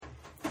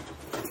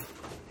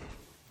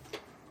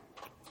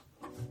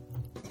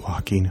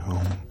Walking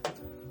home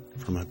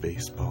from a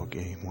baseball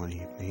game one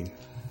evening,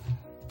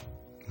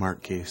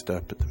 Mark gazed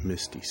up at the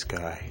misty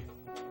sky.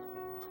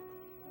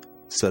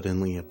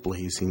 Suddenly, a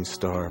blazing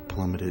star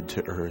plummeted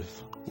to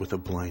Earth with a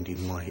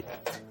blinding light.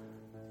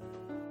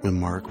 When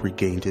Mark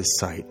regained his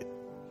sight,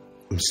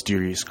 a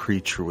mysterious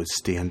creature was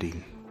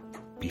standing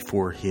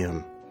before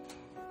him.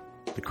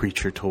 The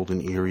creature told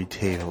an eerie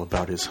tale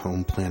about his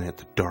home planet,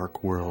 the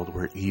dark world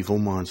where evil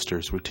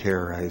monsters were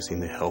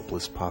terrorizing the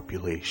helpless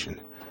population.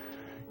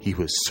 He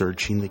was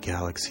searching the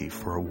galaxy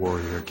for a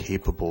warrior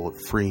capable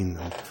of freeing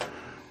them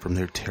from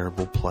their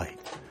terrible plight.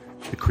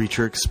 The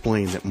creature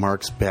explained that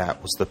Mark's bat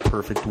was the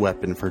perfect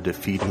weapon for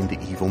defeating the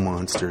evil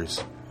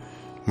monsters.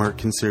 Mark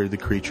considered the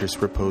creature's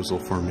proposal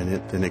for a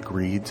minute, then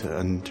agreed to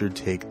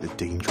undertake the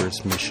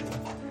dangerous mission.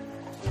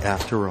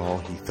 After all,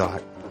 he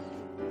thought,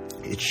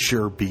 it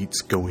sure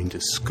beats going to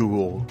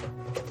school.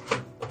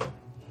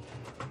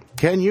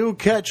 Can you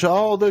catch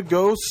all the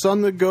ghosts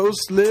on the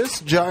ghost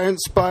list?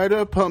 Giant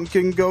spider,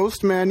 pumpkin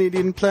ghost,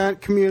 man-eating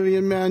plant,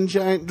 chameleon man,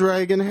 giant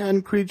dragon,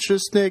 hand creature,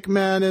 snake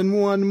man, and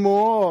one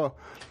more.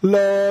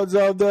 Lords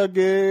of the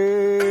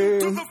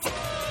game.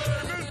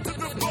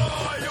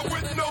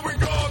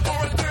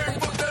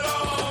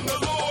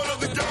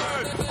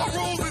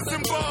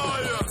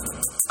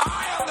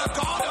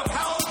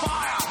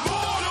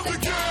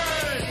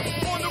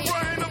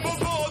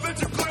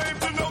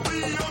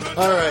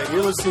 Alright,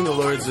 you're listening to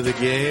Lords of the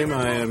Game.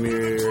 I am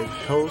your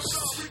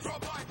host,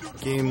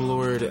 Game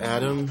Lord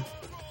Adam.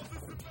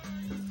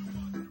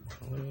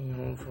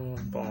 From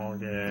a ball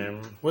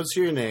game. What's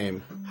your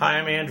name? Hi,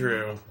 I'm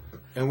Andrew.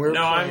 And we're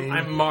playing...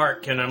 I'm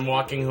Mark, and I'm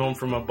walking home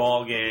from a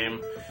ball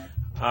game.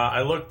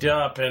 I looked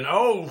up, and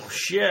oh,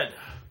 shit.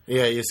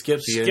 Yeah, you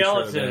skipped the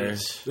Skeletons. intro there.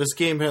 This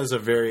game has a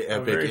very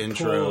epic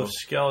intro. Cool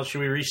skeleton.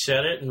 Should we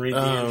reset it and read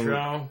the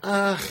intro?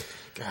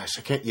 Gosh,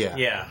 I can't... Yeah.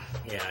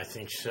 Yeah, I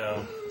think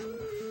so.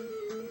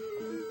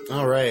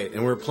 All right,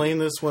 and we're playing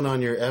this one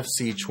on your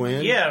FC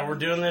Twin? Yeah, we're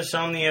doing this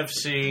on the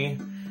FC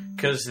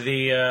because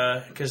the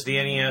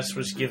NES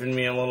was giving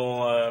me a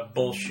little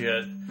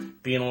bullshit,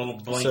 being a little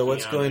blinky. So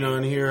what's going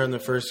on here on the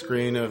first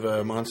screen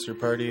of Monster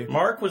Party?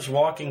 Mark was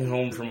walking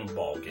home from a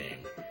ball game.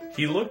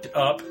 He looked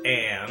up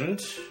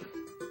and...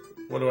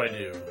 What do I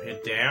do?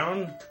 Hit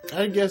down?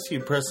 I guess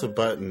you press a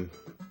button.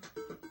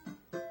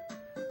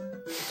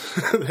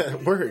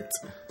 That worked.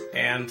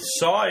 And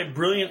saw a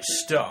brilliant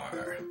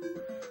star.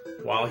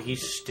 While he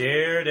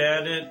stared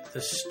at it,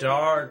 the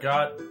star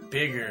got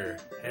bigger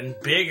and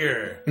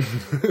bigger.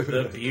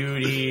 The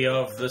beauty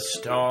of the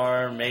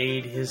star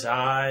made his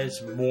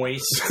eyes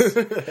moist.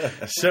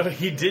 So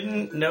he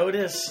didn't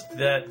notice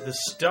that the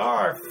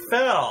star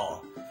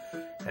fell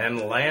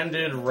and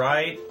landed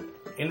right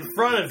in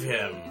front of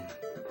him.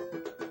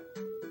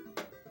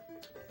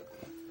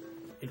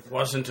 It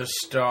wasn't a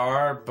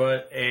star,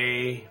 but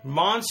a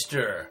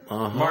monster.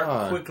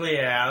 Mark quickly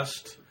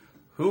asked,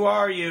 "Who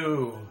are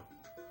you?"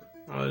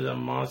 "I was a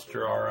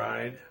monster, all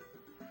right."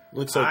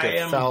 Looks like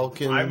a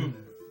falcon. I'm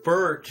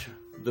Bert.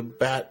 The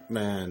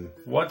Batman.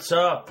 What's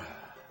up?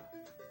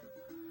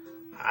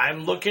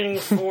 I'm looking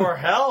for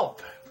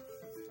help.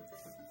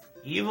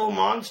 Evil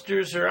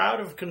monsters are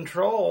out of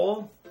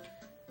control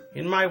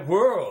in my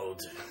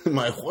world.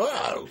 My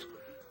world?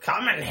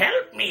 Come and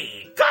help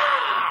me.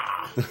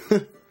 Gah!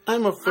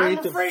 I'm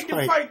afraid to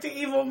fight the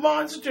evil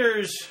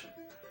monsters.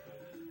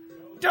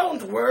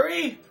 Don't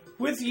worry.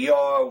 With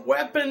your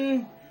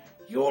weapon,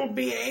 you'll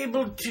be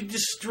able to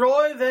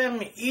destroy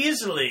them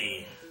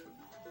easily.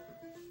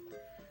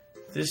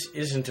 This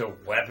isn't a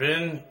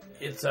weapon.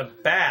 It's a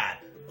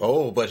bat.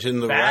 Oh, but in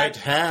the right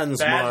hands,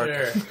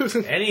 batter. Mark.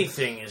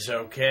 Anything is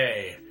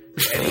okay.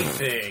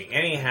 Anything.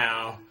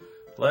 Anyhow,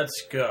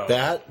 let's go.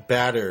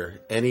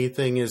 Batter.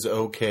 Anything is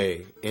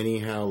okay.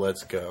 Anyhow,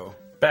 let's go.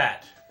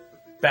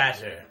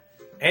 Batter.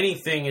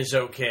 Anything is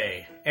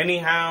okay.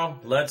 Anyhow,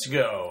 let's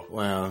go.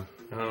 Wow.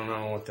 I don't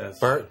know what that's...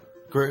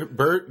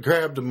 Bert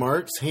grabbed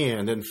Mark's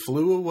hand and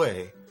flew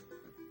away.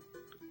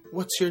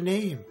 What's your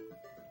name?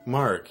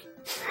 Mark.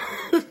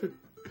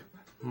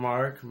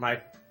 Mark,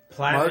 my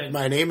planet... Mark,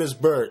 my name is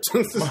Bert.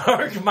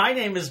 Mark, my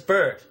name is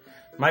Bert.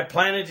 My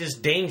planet is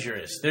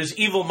dangerous. There's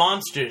evil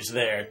monsters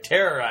there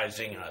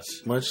terrorizing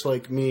us. Much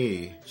like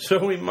me.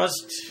 So we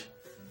must...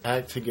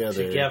 act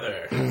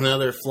together. Now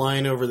they're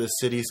flying over the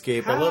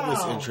cityscape. How? I love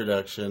this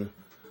introduction.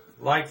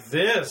 Like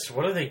this.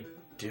 What are they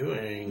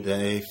doing?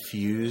 They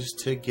fuse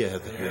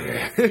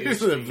together.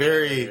 It's a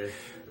very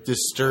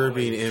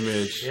disturbing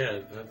image.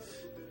 Shit.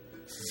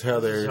 This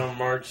is how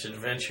Mark's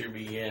adventure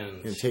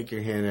begins. And take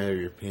your hand out of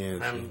your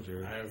pants,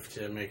 Andrew. I have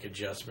to make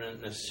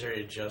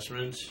necessary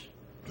adjustments.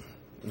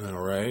 All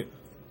right.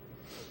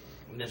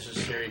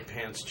 Necessary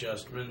pants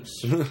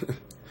adjustments.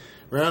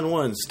 Round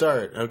one,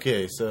 start.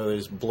 Okay, so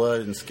there's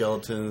blood and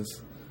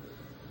skeletons.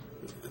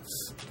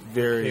 It's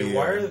very... Okay,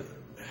 why are...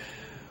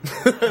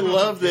 I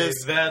love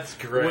this. That's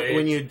great.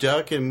 When you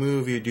duck and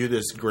move, you do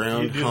this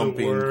ground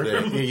humping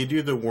thing. Yeah, you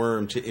do the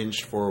worm to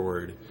inch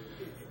forward.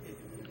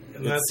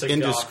 And that's It's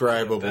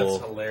indescribable.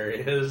 That's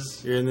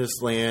hilarious. You're in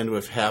this land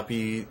with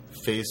happy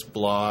face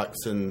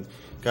blocks and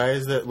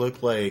guys that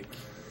look like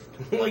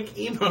like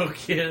emo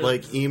kids.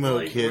 Like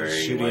emo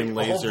kids shooting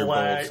laser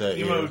bolts at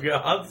emo you.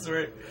 goths,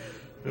 right?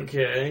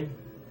 Okay.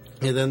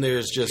 And then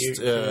there's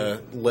just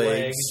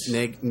legs,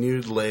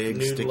 nude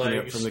legs sticking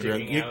up from the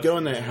ground. You go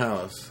in that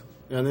house.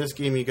 Now, in this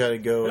game, you got to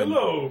go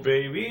Hello,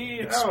 baby.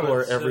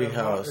 Explore every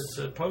house. It's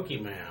a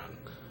Pokemon.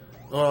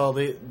 Well,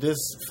 this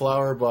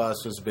flower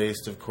boss was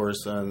based, of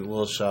course, on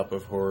Little Shop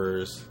of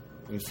Horrors.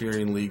 And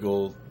fearing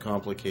legal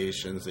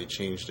complications, they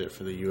changed it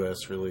for the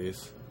U.S.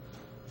 release.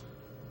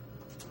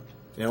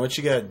 Now, what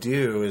you got to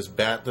do is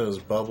bat those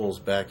bubbles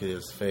back at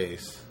his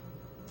face.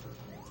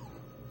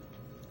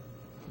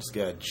 Just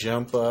got to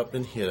jump up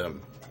and hit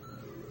him.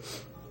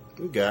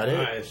 You got it.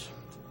 Nice.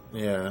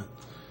 Yeah.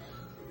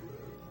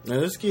 Now,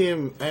 this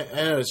game, I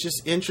know, it's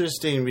just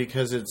interesting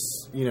because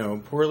it's,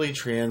 poorly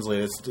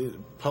translated. It's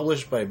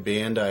published by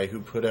Bandai,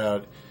 who put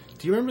out...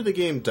 Do you remember the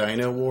game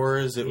Dino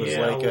Wars? It was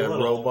like a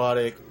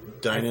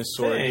robotic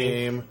dinosaur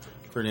game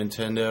for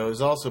Nintendo. It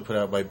was also put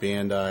out by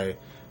Bandai,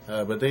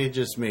 but they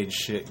just made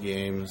shit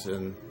games,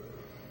 and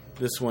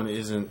this one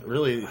isn't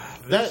really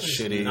that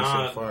shitty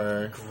so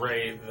far.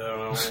 Great,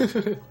 though.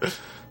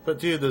 But,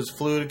 dude, those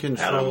fluid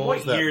controls... Adam,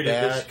 what year did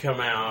this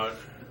come out?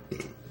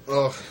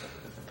 Ugh.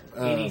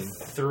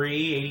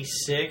 83,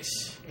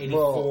 86,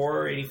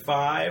 84,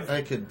 85?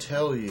 I could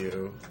tell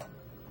you,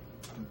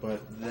 but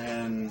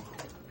then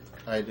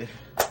I'd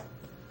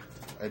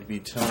be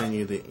telling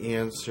you the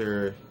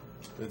answer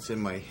that's in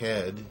my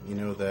head. You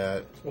know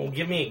that. Well,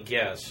 give me a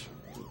guess.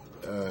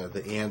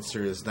 The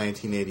answer is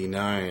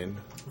 1989.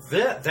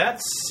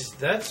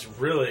 That's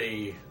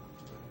really...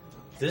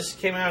 This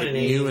came out in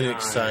 89. New and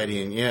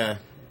exciting, yeah.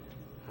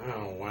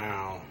 Oh,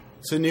 wow.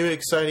 It's a new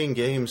exciting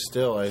game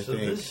still, I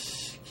think.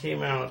 This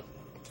came out...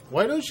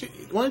 Why don't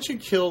you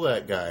kill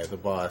that guy, the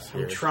boss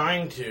here? I'm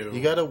trying to.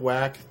 You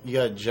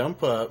gotta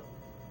jump up,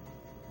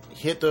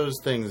 hit those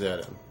things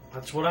at him.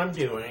 That's what I'm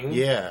doing.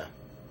 Yeah.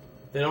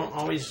 They don't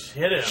always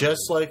hit him.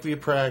 Just like we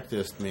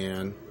practiced,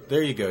 man.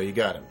 There you go, you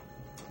got him.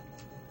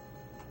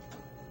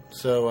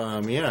 So,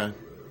 yeah.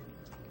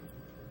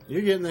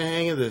 You're getting the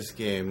hang of this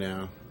game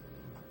now.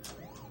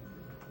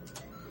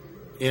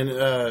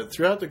 And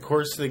throughout the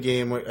course of the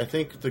game, I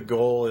think the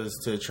goal is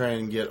to try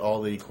and get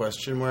all the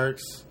question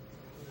marks.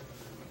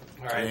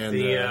 All right, and,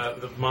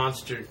 the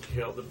monster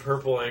killed... The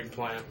purple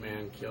eggplant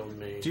man killed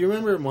me. Do you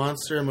remember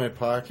Monster in My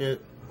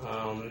Pocket?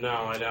 No,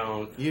 I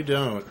don't. You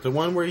don't. The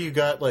one where you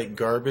got, like,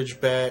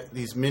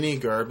 these mini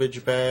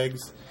garbage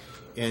bags,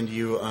 and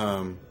you,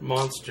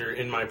 Monster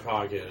in My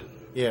Pocket.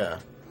 Yeah.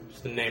 It's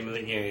the name of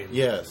the game.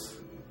 Yes.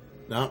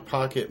 Not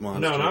Pocket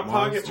Monster. No, not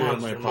Pocket Monster.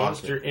 In My Pocket.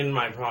 Monster in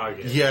My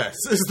Pocket. Yes,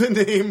 is the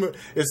name.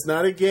 It's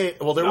not a game.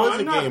 Well, there was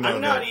a game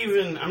of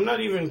it. I'm not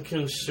even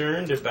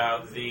concerned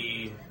about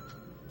the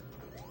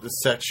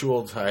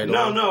sexual title.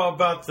 No,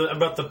 about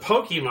the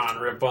Pokemon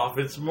ripoff.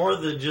 It's more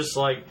than just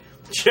like,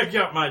 check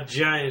out my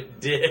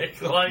giant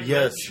dick. Like,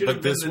 yes,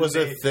 but this was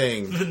a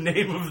thing. The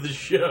name of the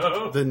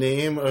show. The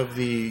name of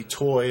the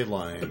toy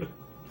line.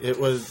 It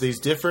was these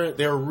different...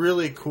 They were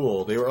really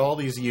cool. They were all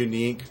these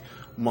unique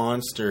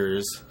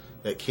monsters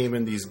that came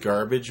in these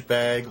garbage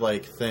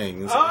bag-like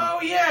things. Oh,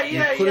 yeah.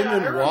 You put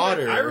them in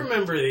water. I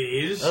remember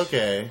these.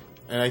 Okay.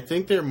 And I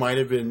think there miid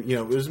have been,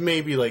 it was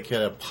maybe like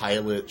at a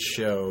pilot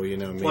show,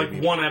 maybe. Like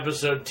one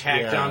episode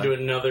tacked onto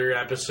another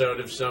episode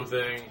of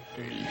something.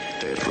 El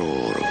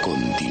terror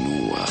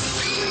continúa.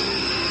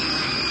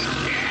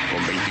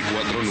 Con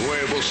 24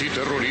 nuevos y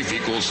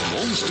terroríficos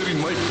Monster in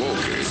My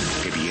Pocket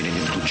que vienen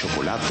en tu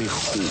chocolate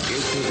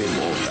juguete de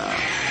moda.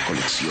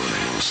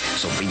 Colecciónalos.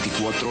 Son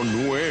 24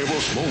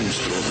 nuevos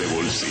monstruos de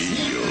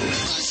bolsillo. Con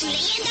su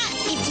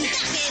leyenda y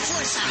puntaje de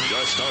fuerza.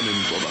 Ya están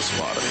en todas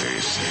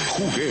partes.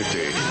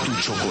 Juguete, tu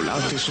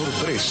chocolate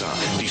sorpresa.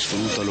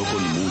 Disfrútalo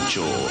con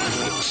mucho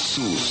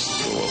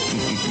susto.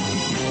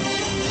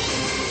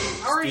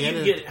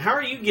 How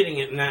are you getting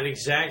it in that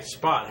exact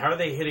spot? How are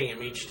they hitting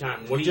him each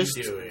time? What are you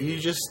doing? You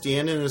just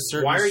stand in a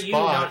certain spot. Why are you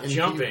not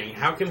jumping?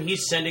 How come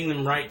he's sending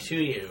them right to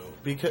you?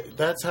 Because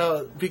that's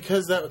how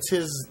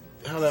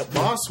that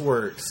boss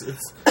works.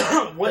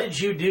 What did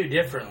you do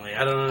differently?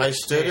 I don't understand. I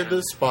stood at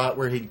the spot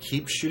where he'd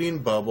keep shooting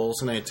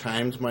bubbles, and I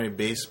timed my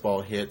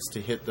baseball hits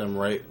to hit them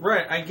right.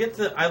 Right,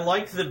 I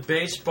like the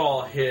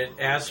baseball hit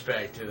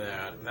aspect to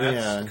that.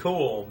 That's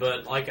cool,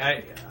 but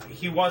I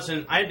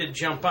had to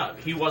jump up.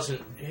 He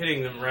wasn't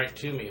hitting them right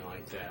to me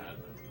like that.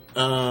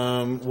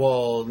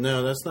 Well,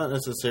 no, that's not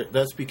necessary.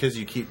 That's because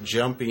you keep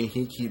jumping.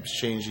 He keeps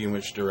changing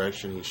which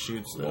direction he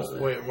shoots those.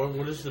 Well, wait,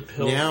 what does the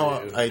pill now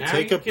do? I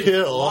take a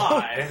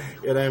pill,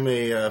 and I'm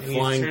a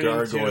flying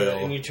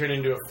gargoyle. And you turn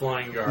into a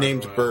flying gargoyle.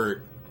 Named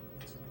Bert.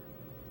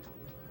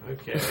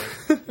 Okay.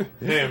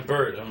 Hey, I'm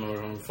Bert. I'm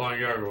a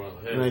flying gargoyle.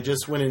 Hey. And I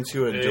just went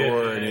into a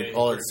door, and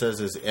all it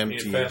says is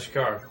empty. Need a fast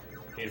car.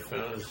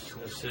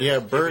 Yeah,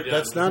 Bert,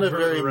 that's not a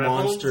very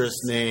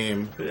monstrous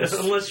name.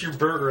 Unless you're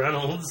Burt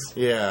Reynolds.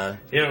 Yeah.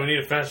 Yeah, we need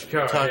a fast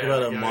car. Talk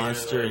about a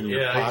monster in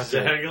your pocket.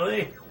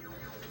 Exactly.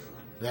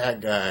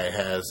 That guy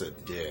has a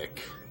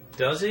dick.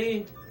 Does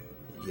he?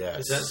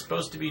 Yes. Is that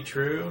supposed to be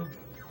true?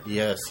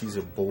 Yes, he's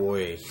a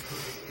boy.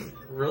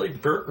 Really?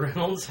 Burt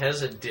Reynolds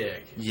has a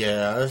dick?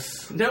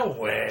 Yes. No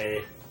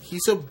way.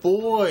 He's a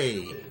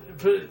boy.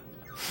 But,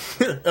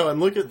 Oh, and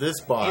look at this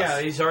boss. yeah,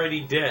 he's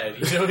already dead.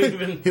 You don't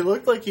even... He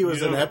looked like he was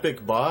You an don't-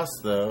 epic boss,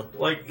 though.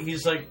 Like,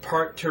 he's like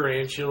part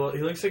tarantula.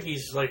 He looks like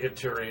he's like a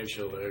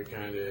tarantula,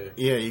 kind of.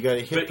 Yeah, you gotta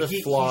hit But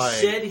the fly. he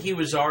said he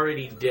was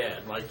already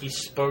dead. Like, he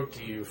spoke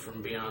to you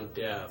from beyond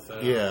death.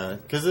 Yeah,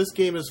 because this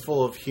game is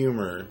full of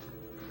humor.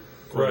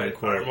 quote Right,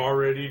 unquote. I'm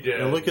already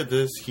dead. And look at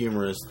this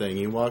humorous thing.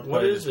 He walked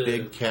What by is this it?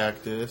 big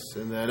cactus,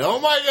 and then, oh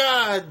my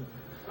god!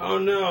 Oh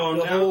no,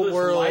 The now whole this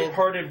world-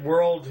 lighthearted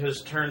world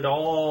has turned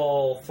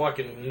all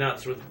fucking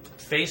nuts with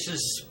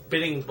faces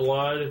spitting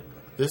blood,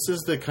 This is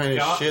the kind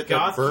of shit that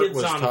goth Bert kids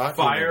was on talking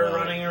fire about.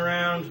 running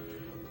around,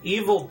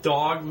 evil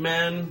dog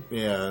men.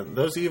 Yeah,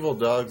 those evil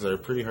dogs are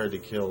pretty hard to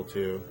kill,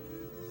 too.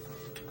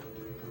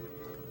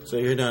 So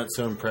you're not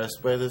so impressed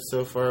by this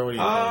so far? What do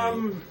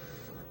you think?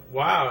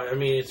 Wow, I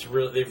mean,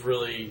 they've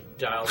really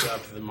dialed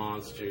up the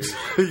monsters.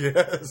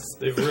 Yes.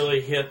 They've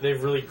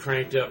really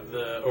cranked up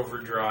the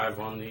overdrive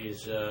on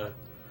these,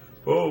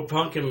 oh,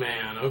 Pumpkin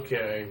Man,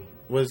 okay.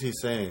 What is he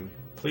saying?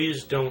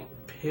 Please don't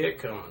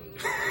pick on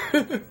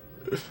me.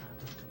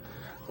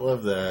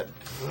 Love that.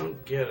 I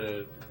don't get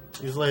it.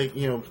 He's like,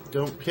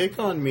 don't pick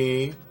on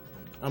me.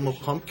 I'm a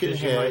pumpkin Did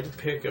you head. like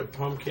pick a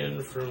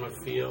pumpkin from a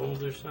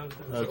field or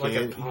something? Is it Okay.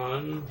 like a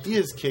pun? He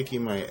is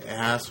kicking my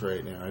ass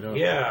right now. I don't.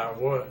 Yeah,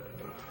 what?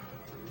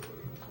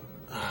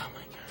 Oh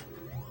my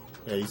god.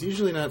 Yeah, he's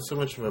usually not so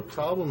much of a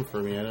problem for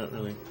me. I don't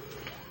really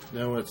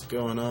know what's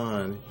going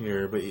on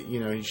here, but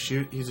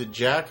he's a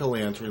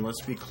jack-o'-lantern.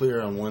 Let's be clear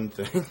on one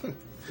thing.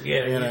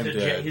 Yeah, And I'm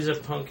dead. he's a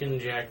pumpkin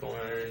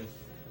jack-o'-lantern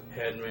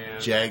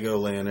headman.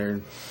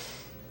 Jago-lantern.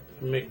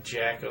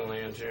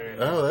 McJack-o'-lantern.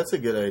 Oh, that's a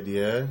good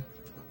idea.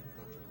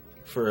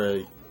 For a,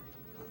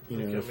 Like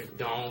a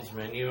McDonald's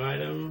menu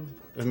item.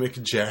 a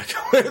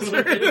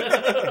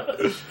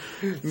McJack-o'-lantern.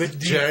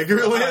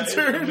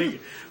 McJagger-lantern?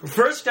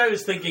 First I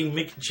was thinking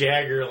Mick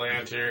Jagger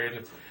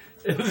lantern.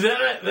 And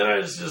then I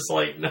was just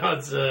like, no,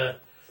 it's a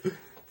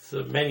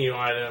menu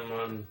item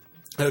on...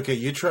 Okay,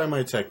 you try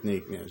my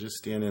technique now. Just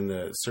stand in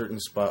the certain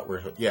spot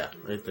where... Yeah,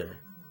 right there.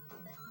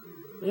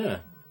 Yeah.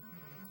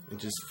 It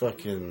just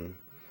fucking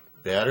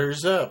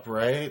batters up,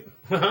 right?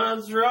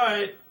 That's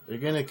right. They're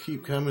gonna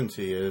keep coming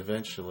to you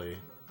eventually.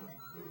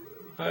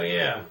 Oh,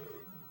 yeah.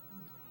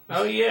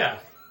 Oh, yeah.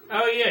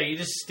 Oh, yeah. You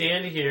just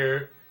stand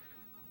here.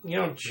 You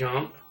don't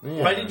jump.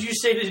 Yeah. Why did you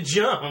say to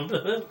jump?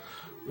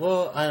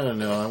 Well, I don't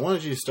know. I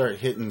wanted you to start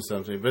hitting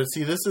something. But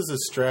see, this is a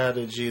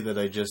strategy that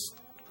I just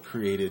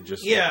created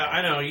just... Yeah,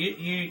 I know.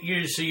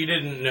 So you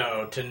didn't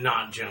know to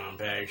not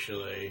jump,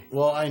 actually.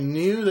 Well, I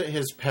knew that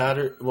his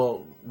pattern...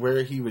 Well,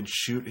 where he would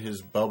shoot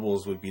his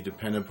bubbles would be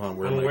dependent upon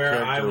where my Where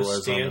character I was on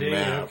the standing?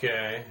 map.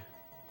 Okay.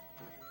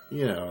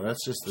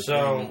 That's just the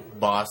So- thing.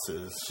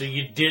 Bosses. So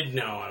you did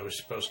know I was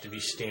supposed to be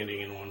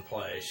standing in one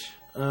place.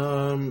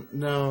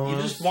 No.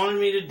 You just wanted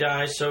me to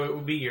die, so it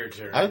would be your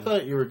turn. I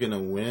thought you were going to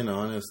win,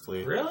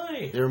 honestly.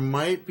 Really? There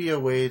might be a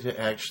way to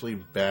actually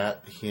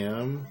bat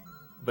him,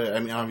 but, I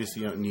mean,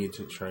 obviously you don't need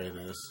to try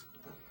this.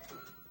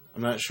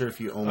 I'm not sure if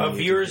you only... need to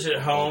Viewers hit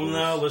at home,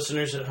 bubbles. though,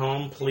 listeners at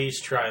home,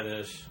 please try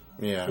this.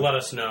 Yeah. Let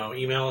us know.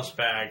 Email us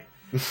back.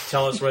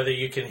 Tell us whether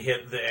you can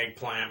hit the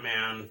eggplant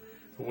man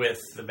with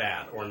the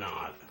bat or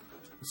not.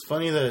 It's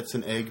funny that it's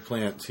an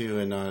eggplant, too,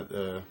 and not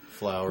a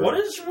flower. What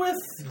is with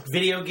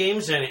video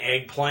games and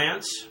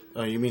eggplants?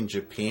 Oh, you mean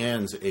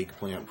Japan's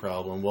eggplant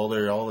problem? Well,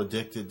 they're all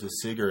addicted to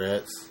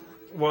cigarettes,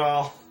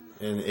 Well,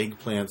 and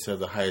eggplants have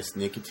the highest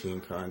nicotine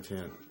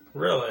content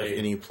of really?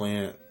 any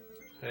plant.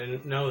 I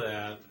didn't know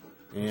that.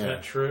 Is Yeah.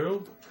 that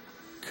true?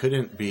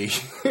 Couldn't be.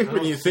 I when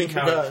don't you see think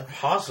how about it's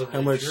possibly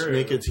how much true.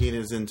 nicotine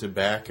is in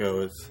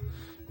tobacco, it's...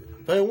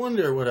 But I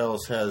wonder what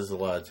else has a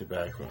lot of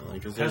tobacco.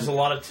 Like, is It has a there...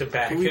 lot of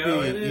tobacco Could we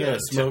be- in it. yeah,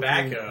 smoking-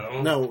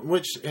 Tobacco. No,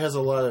 which has a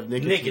lot of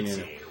nicotine in it.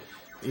 Nicotine.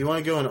 You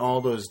want to go in all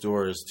those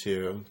doors,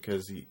 too,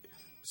 because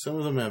some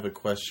of them have a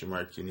question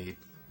mark you need.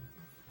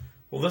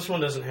 Well, this one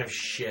doesn't have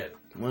shit.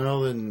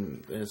 Well,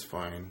 then it's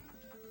fine.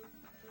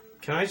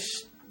 Can I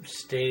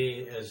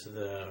stay as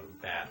the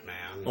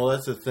Batman? Well,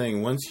 that's the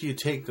thing. Once you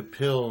take the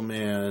pill,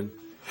 man,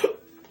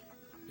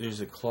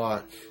 there's a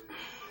clock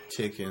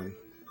ticking.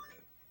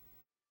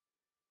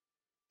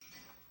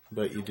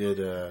 But you did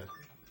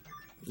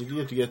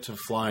have to get to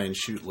fly and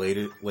shoot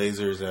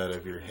lasers out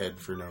of your head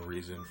for no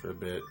reason for a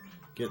bit.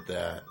 Get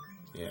that.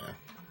 Yeah.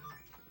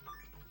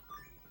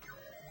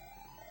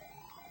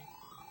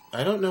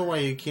 I don't know why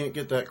you can't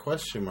get that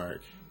question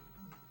mark.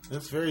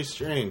 That's very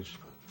strange.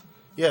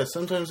 Yeah,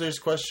 sometimes there's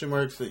question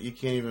marks that you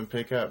can't even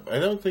pick up. I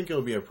don't think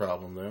it'll be a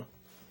problem, though.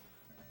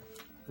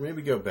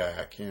 Maybe go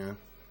back, yeah.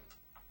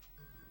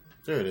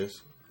 There it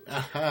is.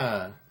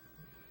 Aha!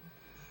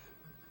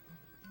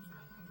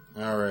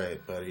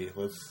 Alright, buddy.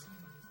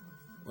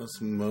 Let's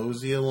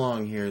mosey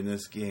along here in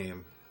this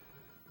game.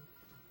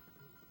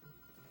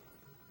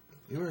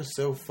 You are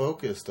so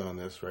focused on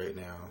this right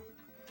now.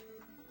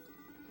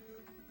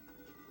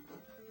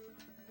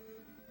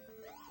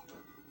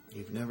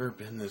 You've never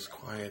been this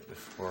quiet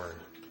before.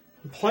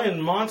 I'm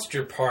playing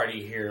Monster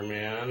Party here,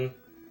 man.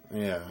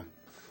 Yeah.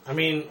 I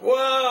mean, whoa,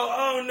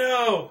 oh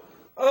no,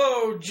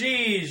 oh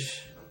jeez.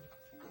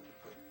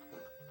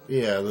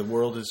 Yeah, the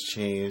world has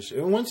changed.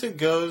 And once it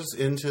goes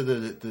into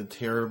the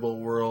terrible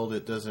world,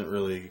 it doesn't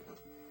really...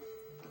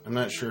 I'm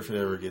not sure if it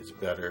ever gets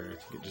better. I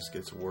think it just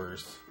gets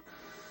worse.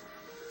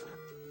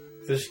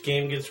 This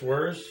game gets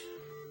worse?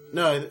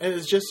 No, and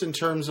it's just in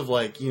terms of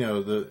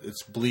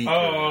it's bleak.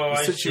 Oh,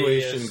 the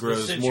situation yes.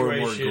 grows more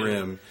and more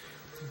grim.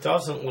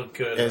 Doesn't look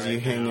good as right you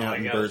hang now, out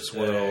in Bert's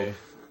world.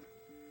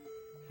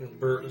 So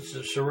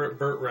we're at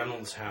Burt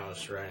Reynolds'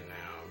 house right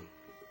now.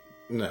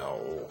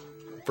 No.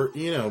 Bert,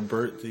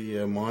 Bert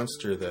the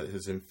monster that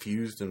has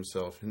infused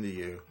himself into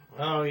you.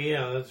 Oh,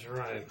 yeah, that's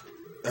right.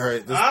 All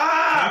right, this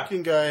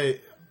pumpkin guy,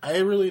 I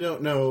really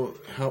don't know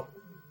how...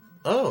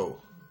 Oh,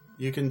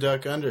 you can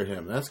duck under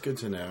him. That's good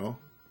to know.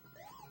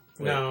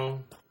 Wait.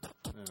 No.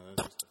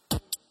 That's just...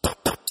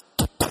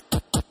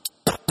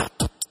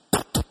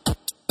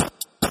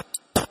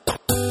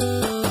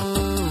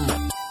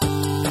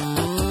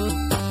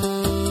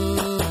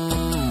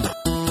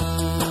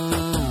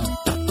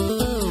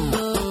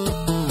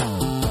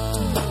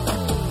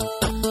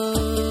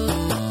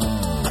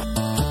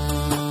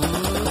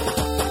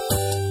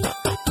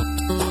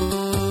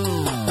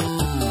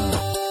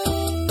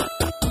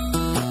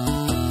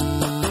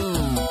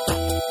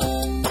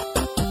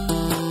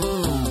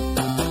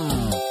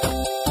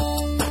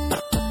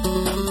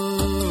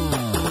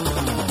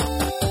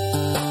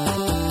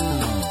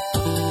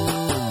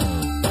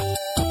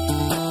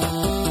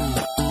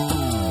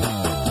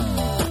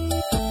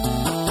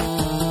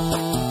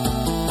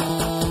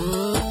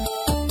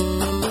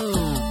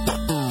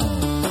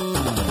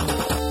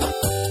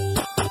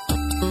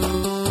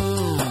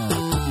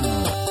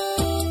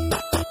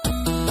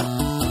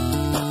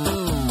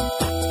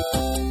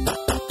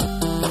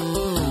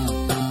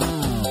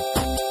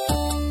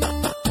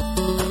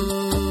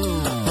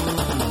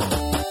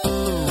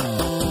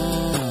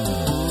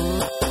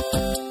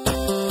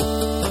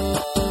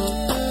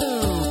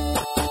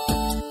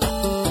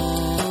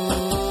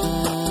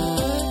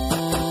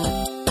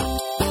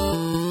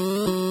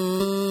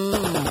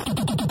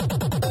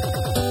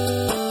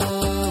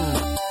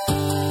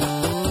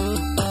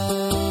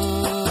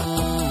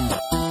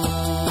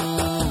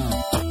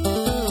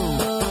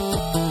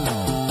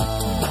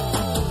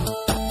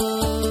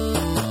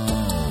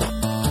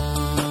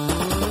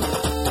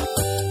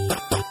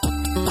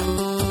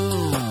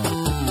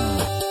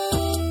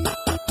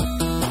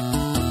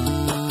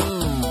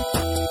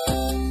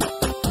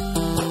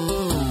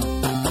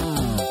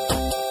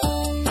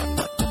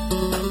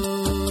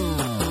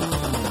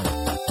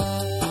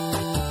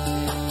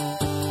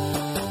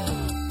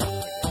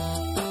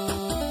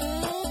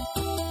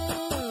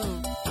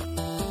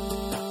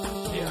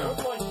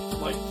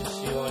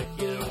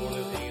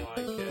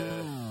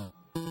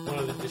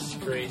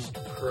 disgraced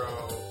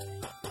pro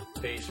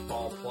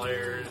baseball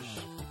players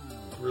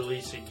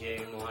release a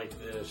game like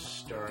this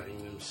starring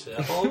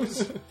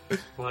themselves.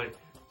 Like,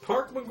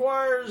 Mark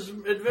McGuire's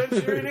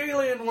Adventure in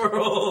Alien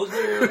World.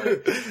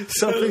 Like,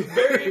 something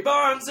Barry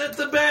Bonds at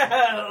the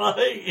bat. Like,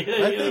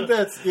 I think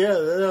that's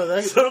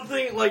that's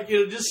something like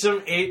just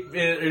some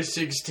 8-bit or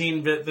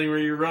 16-bit thing where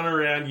you run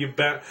around, you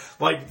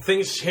like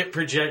things hit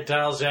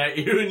projectiles at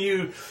you, and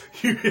you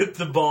hit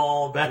the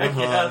ball back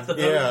at them.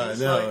 Yeah,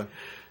 no. Like,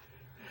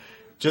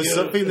 just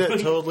something that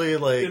totally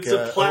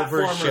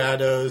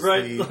overshadows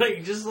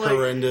the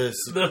horrendous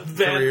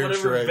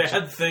whatever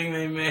bad thing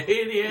they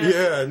made.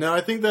 Yeah, no,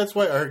 I think that's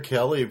why R.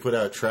 Kelly put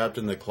out "Trapped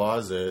in the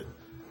Closet."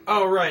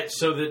 Oh, right,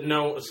 so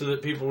that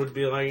people would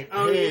be like,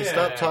 "Oh, hey,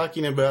 stop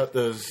talking about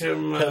those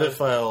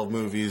pedophile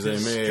movies they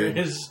made."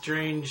 His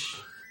strange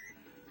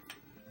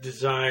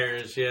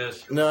desires,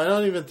 yes. No, I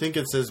don't even think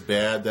it's as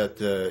bad that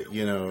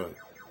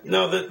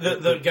No,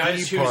 the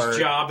guys whose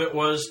job it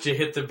was to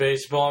hit the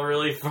baseball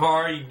really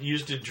far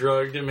used a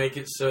drug to make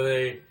it so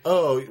they...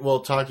 Oh, well,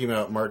 talking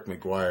about Mark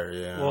McGuire,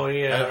 yeah. Well,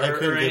 yeah, I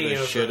couldn't give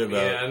a shit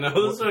about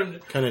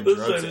what kind of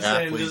drugs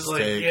athletes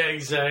take. Yeah,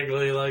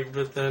 exactly.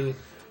 But then,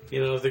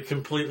 the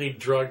completely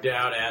drugged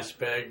out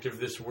aspect of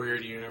this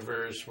weird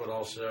universe would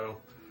also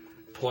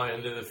play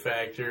into the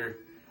factor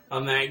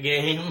on that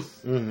game.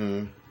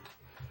 Mm-hmm.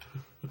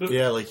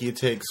 Yeah, like you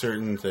take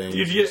certain things.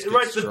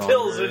 The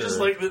pills are just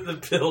like the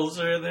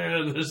pills are there,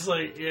 and there's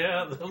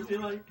they'll be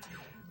like,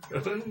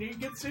 and he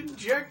gets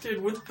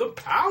injected with the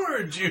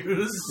power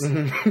juice.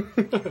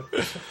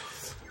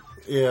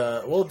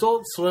 Yeah, well,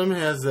 Adult Swim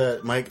has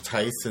that Mike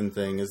Tyson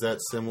thing. Is that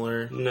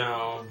similar?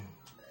 No.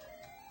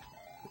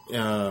 Did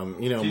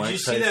you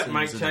see that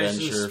Mike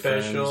Tyson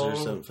special or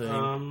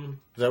something?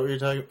 Is that what you're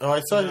talking about? Oh,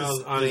 I saw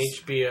his on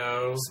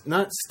HBO.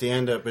 Not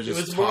stand up, but just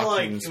it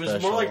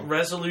was more like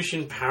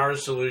Resolution Power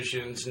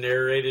Solutions,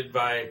 narrated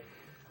by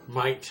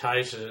Mike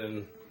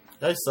Tyson.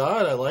 I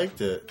saw it. I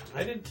liked it.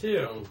 I did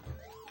too.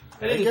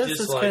 I guess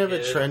it's kind of a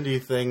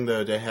trendy thing,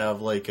 though, to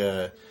have like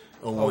a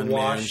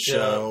one-man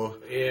show.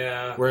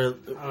 Yeah. Where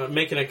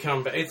making a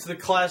comeback. It's the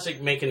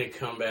classic making a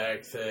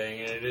comeback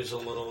thing, and it is a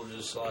little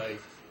just like...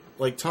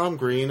 Like Tom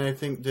Green, I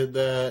think, did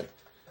that.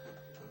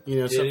 You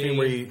know, Did something he?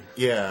 where you...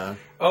 Yeah.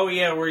 Oh,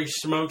 yeah, where he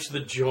smokes the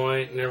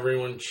joint and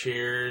everyone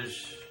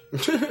cheers.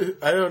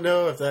 I don't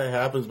know if that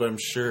happens, but I'm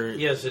sure...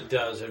 Yes, it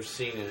does. I've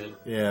seen it.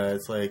 Yeah,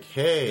 it's like,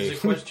 hey... There's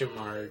a question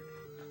mark.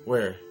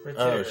 Where? Right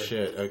Oh, there.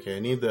 shit. Okay, I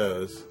need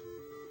those.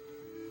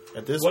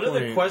 At this What point...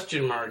 do the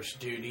question marks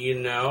do? Do you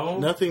know?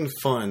 Nothing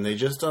fun. They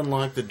just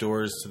unlock the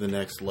doors to the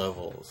next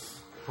levels.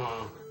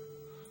 Huh.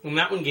 And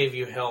that one gave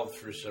you health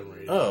for some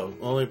reason. Oh,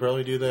 well, they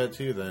probably do that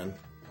too then.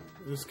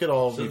 This could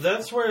all So be...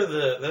 that's where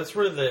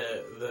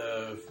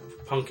the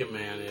pumpkin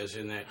man is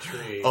in that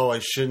tree. Oh, I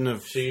shouldn't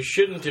have... So you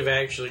shouldn't have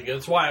actually...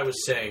 That's why I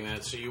was saying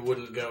that, so you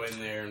wouldn't go in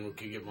there and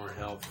could get more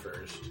health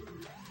first.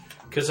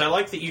 Because I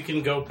like that you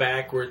can go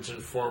backwards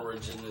and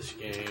forwards in this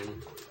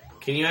game.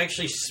 Can you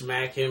actually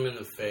smack him in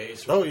the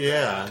face? Oh,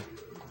 yeah.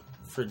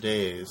 For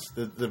days.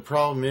 The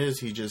problem is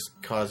he just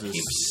causes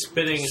Keeps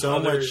spitting so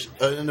other much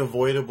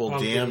unavoidable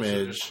pumpkins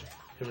damage.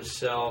 of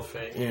himself.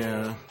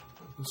 Yeah.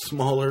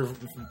 Smaller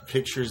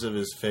pictures of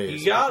his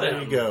face. You got There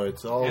him. you go.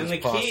 It's all And the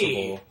possible.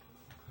 key.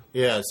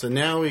 Yeah, so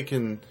now we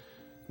can...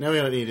 Now we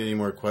don't need any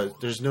more questions.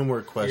 There's no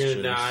more questions.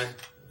 You're gonna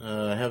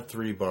die. I have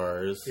 3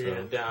 bars. You're so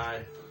gonna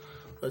die.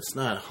 let's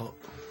not...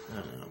 I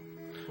don't know.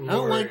 I'm I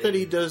don't like worried. that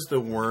he does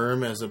the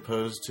worm as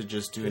opposed to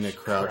just doing a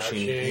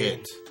crouching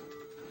hit.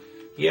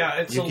 Yeah,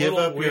 it's You a give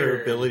little up weird.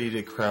 your ability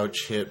to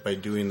crouch hit by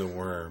doing the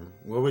worm.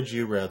 What would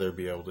you rather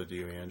be able to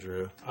do,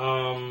 Andrew?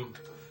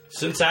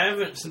 Since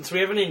we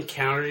haven't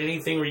encountered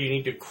anything where you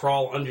need to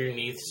crawl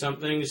underneath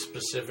something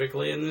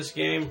specifically in this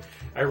game,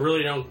 I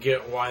really don't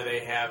get why they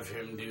have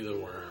him do the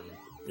worm.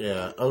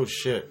 Yeah. Oh,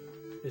 shit.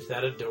 Is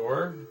that a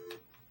door?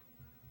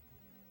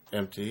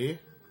 Empty.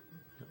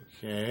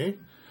 Okay.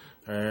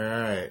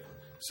 Alright.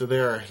 So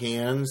there are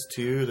hands,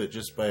 too, that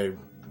just by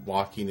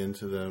walking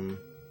into them...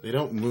 They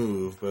don't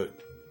move, but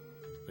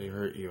they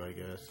hurt you, I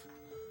guess.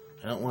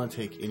 I don't want to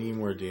take any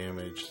more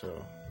damage,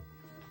 so...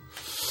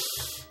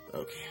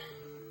 Okay.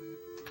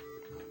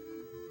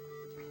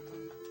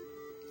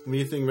 What do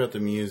you think about the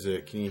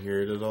music? Can you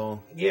hear it at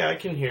all? Yeah, I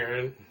can hear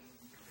it.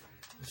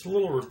 It's a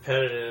little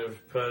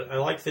repetitive, but I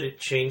like that it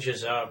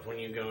changes up when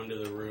you go into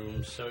the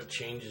room, so it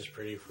changes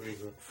pretty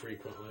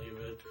frequently.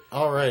 But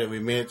Alright, we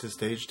made it to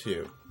stage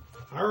 2.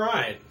 all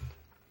right.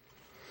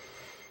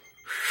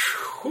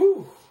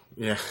 Whew.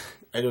 Yeah,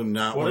 I do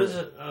not What want... is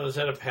it? Oh, is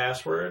that a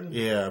password?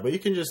 Yeah, but you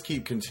can just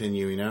keep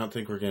continuing. I don't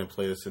think we're going to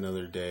play this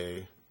another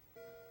day.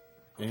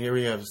 And here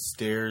we have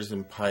stairs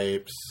and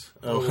pipes.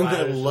 Oh, and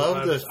I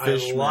love the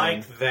fishman. I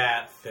like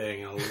that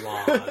thing a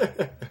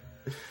lot.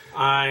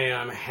 I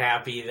am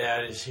happy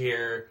that is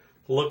here.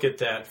 Look at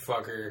that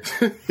fucker.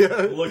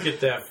 Yeah. Look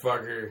at that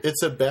fucker.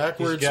 It's a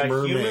backwards He's got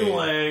mermaid. human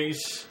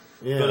legs,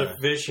 Yeah. but a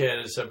fish head.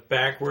 It's a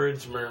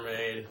backwards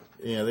mermaid.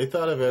 Yeah, they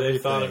thought of everything. They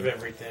thought of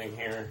everything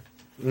here.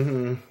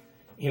 Mm-hmm.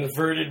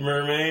 Inverted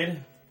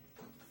mermaid?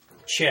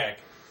 Check.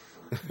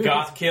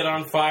 Goth kid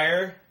on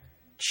fire?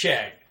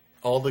 Check.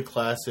 All the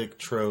classic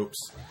tropes.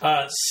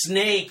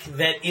 Snake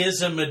that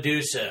is a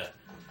Medusa.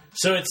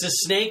 So it's a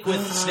snake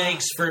with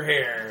snakes for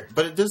hair.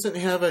 But it doesn't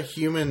have a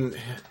human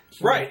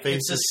Right,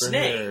 faces it's a for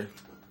snake. hair.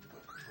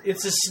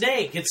 It's a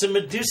snake. It's a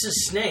Medusa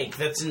snake.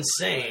 That's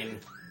insane.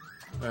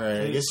 Alright, I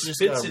It guess you just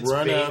spits gotta its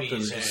run up and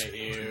babies just at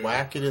you.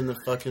 whack it in the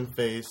fucking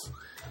face.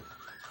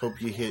 Hope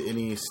you hit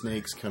any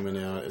snakes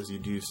coming out as you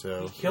do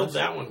so. Killed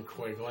that one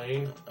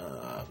quickly.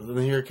 But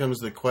then here comes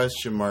the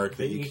question mark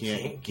that you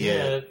can't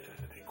get.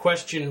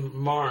 Question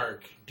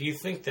mark. Do you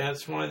think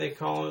that's why they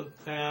call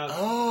it that?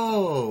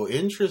 Oh,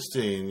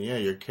 interesting. Yeah,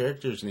 your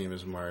character's name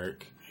is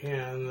Mark.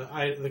 Yeah, and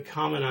the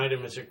common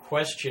item is a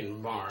question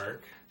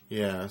mark.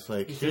 Yeah, it's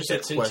like, You think here's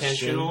that's a question.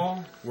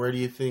 intentional? Where do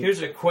you think...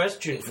 Here's a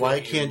question for Why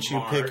you, can't you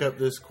Mark. pick up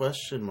this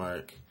question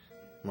mark?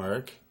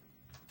 Mark?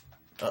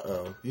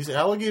 Uh-oh. These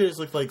alligators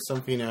look like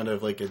something out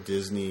of, like, a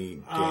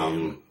Disney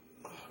game.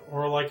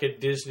 Or like a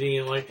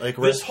Disney, like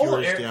Rescuers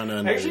whole Down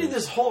Under. Actually,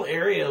 this whole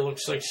area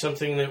looks like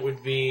something that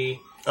would be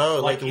Oh,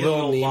 like in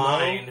Little a Nemo?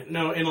 line.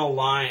 No, in a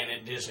line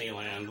at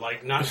Disneyland,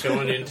 like not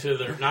going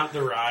into not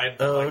the ride.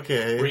 But Oh, like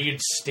okay. Where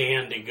you'd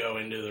stand to go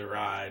into the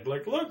ride.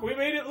 Like, look, we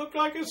made it look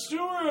like a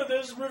sewer.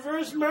 There's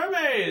reverse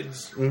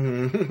mermaids.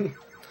 Mm-hmm.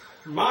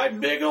 My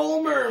big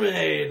old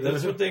mermaid.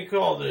 That's what they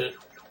called it.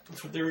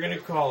 That's what they were going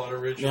to call it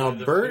originally.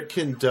 Now, Bert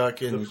can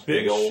duck and the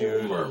big old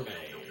shoot. mermaid.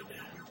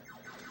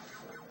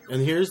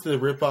 And here's the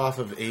ripoff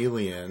of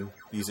Alien.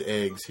 These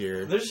eggs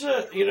here. There's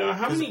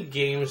how many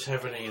games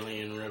have an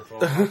alien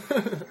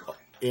ripoff?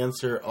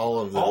 Answer all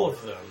of them. All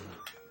of them.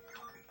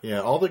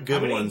 Yeah, all the How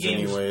good many ones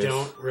games anyways.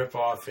 don't rip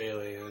off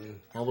Alien?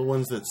 All the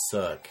ones that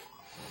suck.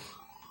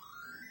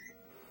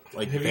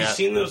 Like Have you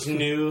seen those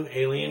new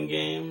Alien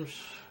games?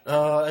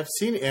 I've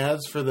seen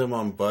ads for them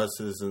on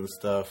buses and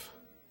stuff.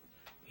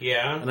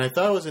 Yeah. And I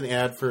thought it was an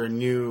ad for a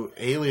new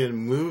Alien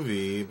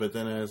movie, but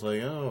then I was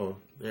like, oh,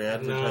 they're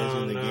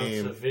advertising the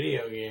game. It's a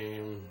video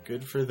game.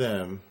 Good for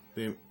them.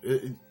 Does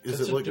It's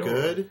it look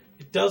adorable. good?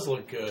 It does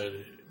look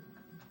good.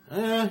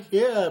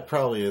 Yeah, it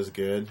probably is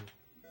good.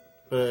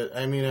 But,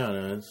 I mean, I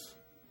don't know. It's...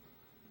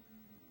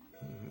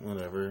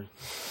 whatever.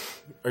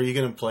 Are you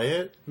going to play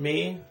it?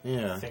 Me?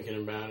 Yeah.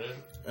 Thinking about it.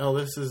 Oh,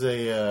 this is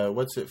a,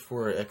 what's it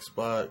for,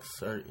 Xbox?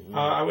 Or,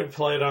 I would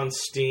play it on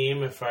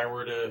Steam if I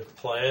were to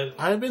play it.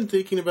 I've been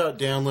thinking about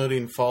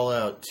downloading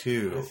Fallout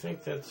 2. I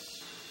think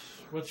that's...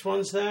 Which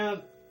one's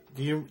that?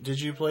 Did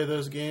you play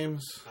those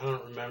games? I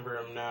don't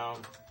remember them now.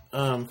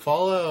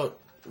 Fallout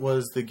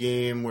was the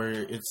game where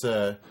it's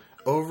a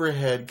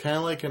overhead, kind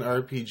of like an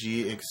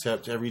RPG,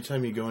 except every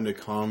time you go into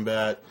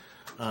combat,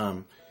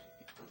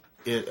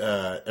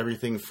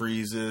 everything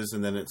freezes,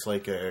 and then it's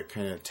like a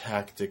kind of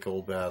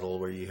tactical battle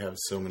where you have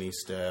so many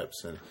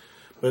steps,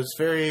 but it's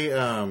very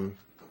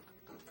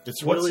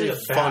it's What's really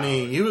it about?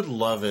 funny. You would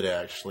love it,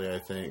 actually, I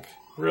think.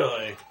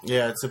 Really?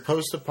 Yeah, it's a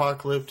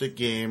post-apocalyptic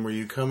game where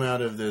you come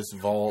out of this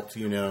vault,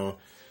 and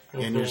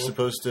you're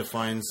supposed to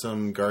find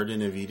some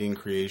Garden of Eden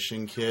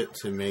creation kit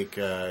to make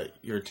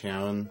your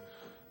town,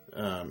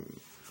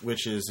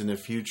 which is in a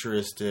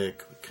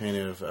futuristic kind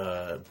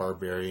of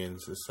barbarian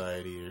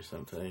society or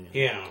something.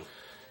 Yeah.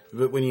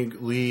 But when you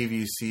leave,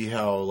 you see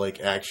how like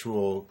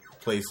actual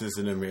places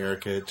in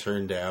America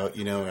turned out,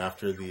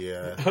 after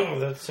the. Oh,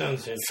 that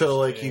sounds interesting. So,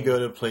 like, you go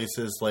to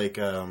places like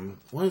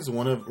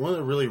one of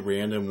the really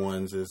random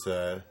ones is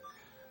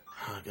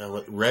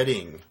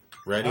Reading.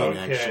 Reading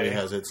actually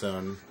has its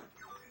own.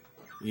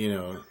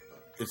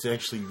 It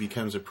actually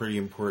becomes a pretty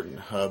important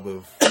hub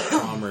of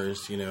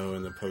commerce, in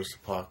the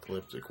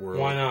post-apocalyptic world.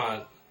 Why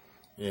not?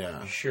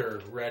 Yeah.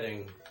 Sure,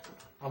 Reading.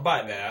 I'll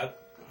buy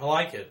that. I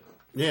like it.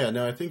 Yeah,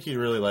 no, I think you'd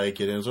really like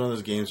it. And it's one of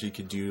those games where you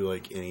could do,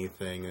 like,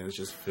 anything, and it's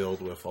just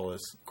filled with all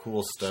this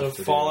cool stuff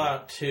So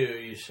Fallout 2,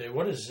 you say,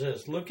 what is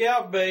this? Look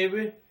out,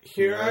 baby.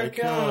 Here I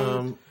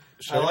come.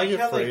 Should I like be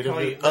how they afraid call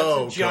of you. it?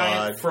 That's a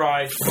giant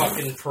fried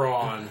fucking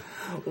prawn.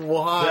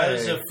 Why? That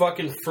is a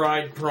fucking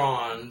fried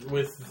prawn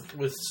with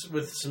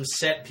some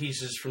set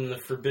pieces from the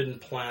Forbidden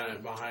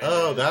Planet behind it.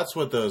 Oh, that's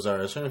what those are.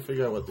 I was trying to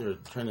figure out what they were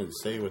trying to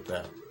say with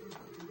that.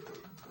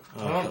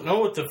 I don't know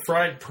what the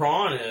fried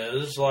prawn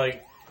is.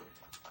 Like,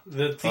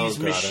 that these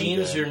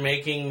machines are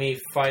making me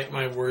fight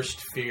my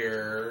worst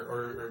fear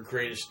or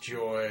greatest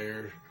joy.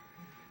 Or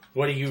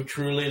what do you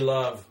truly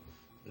love?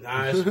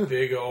 Nice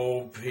big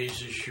old piece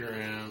of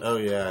shrimp. Oh,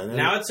 yeah.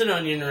 Now it's an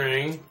onion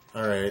ring.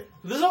 All right.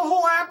 There's a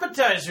whole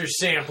appetizer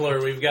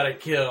sampler we've got to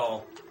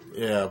kill.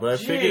 Yeah, but I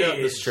figured out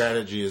the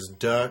strategy is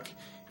duck,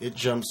 it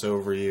jumps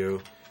over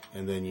you,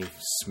 and then you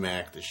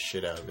smack the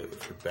shit out of it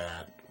with your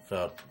bat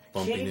without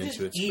bumping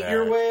into its back. Eat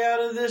your way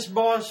out of this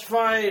boss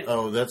fight?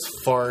 Oh, that's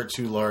far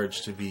too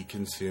large to be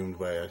consumed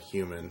by a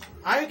human.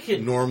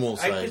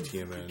 Normal-sized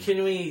human.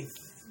 Can we...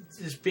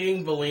 Is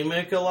being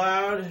bulimic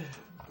allowed?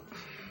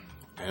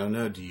 I don't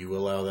know. Do you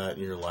allow that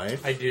in your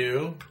life? I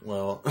do.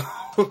 Well,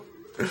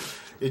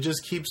 it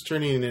just keeps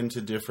turning into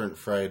different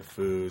fried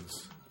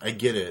foods. I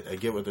get it. I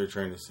get what they're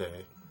trying to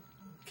say.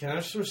 Can I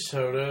have some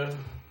soda?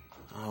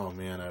 Oh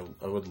man,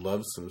 I would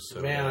love some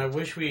soda. Man, I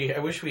wish we had.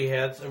 I wish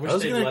I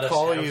was going to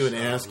call you and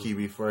some. ask you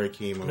before I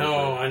came over.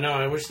 No, I know.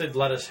 I wish they'd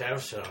let us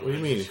have some. What do you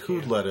mean?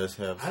 Who'd let us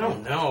have some? I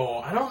don't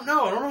know. I don't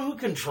know who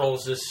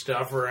controls this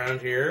stuff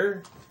around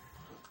here.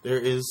 There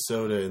is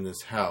soda in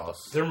this house.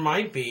 There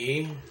might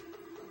be.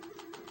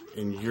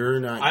 And you're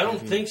not... I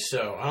don't think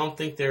so. I don't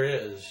think there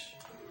is.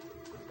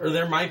 Or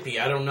there might be.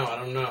 I don't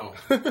know.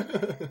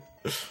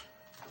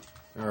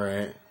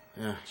 Alright.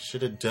 Yeah,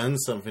 should have done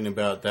something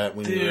about that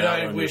when you were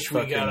out I wish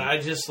we got it. I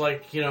just,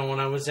 when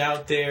I was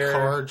out there...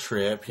 Car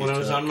trip. When I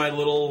was on my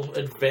little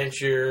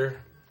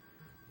adventure,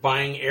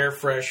 buying air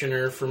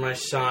freshener for my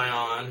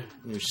Scion.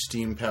 Your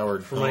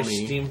steam-powered pony. For my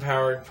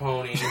steam-powered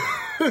pony.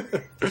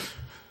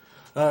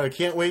 I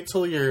can't wait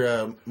till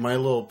your My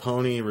Little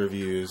Pony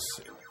reviews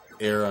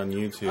air on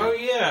YouTube. Oh,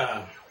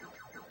 yeah.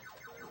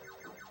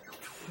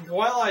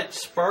 Twilight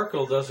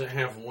Sparkle doesn't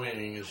have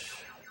wings.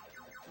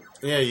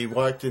 Yeah, you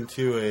walked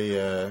into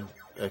a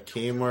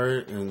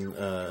Kmart and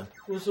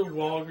Was it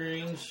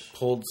Walgreens?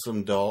 Pulled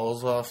some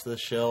dolls off the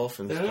shelf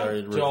and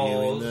started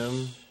reviewing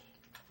them.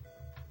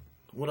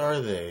 What are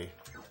they?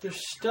 They're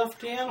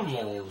stuffed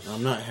animals.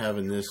 I'm not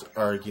having this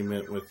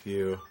argument with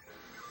you.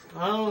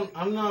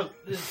 I'm not...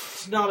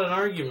 It's not an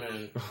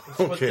argument. It's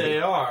what they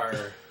are.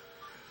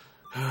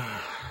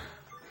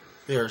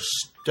 They are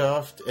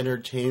stuffed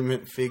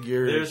entertainment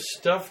figures. They're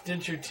stuffed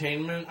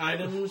entertainment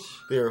items.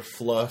 They're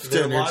fluffed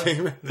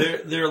entertainment.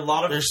 They're a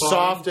lot of They're fun.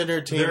 soft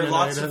entertainment They're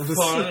lots items. of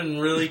fun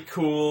and really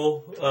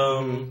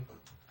cool,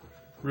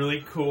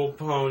 really cool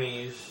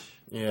ponies.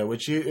 Yeah,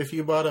 would you, if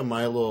you bought a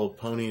My Little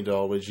Pony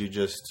doll, would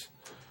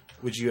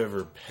you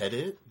ever pet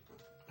it?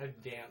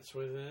 I'd dance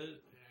with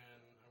it.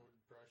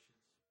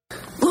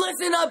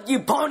 Listen up,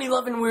 you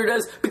pony-loving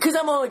weirdos, because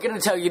I'm only going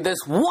to tell you this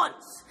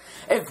once.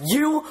 If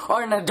you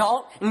are an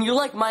adult and you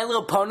like My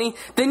Little Pony,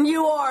 then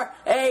you are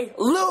a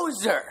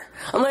loser.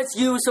 Unless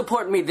you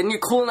support me, then you're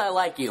cool and I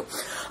like you.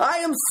 I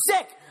am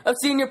sick of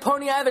seeing your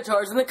pony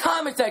avatars in the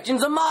comment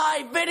sections of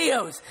my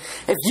videos.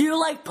 If you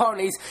like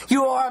ponies,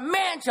 you are a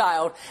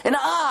man-child, and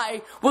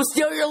I will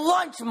steal your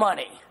lunch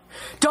money.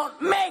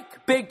 Don't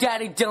make Big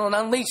Daddy Dylan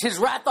unleash his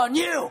wrath on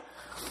you.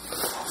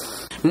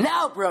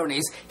 Now,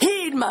 bronies,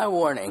 heed my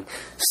warning.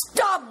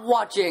 Stop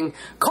watching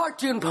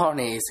cartoon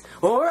ponies,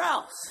 or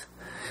else.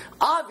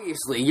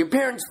 Obviously, your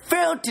parents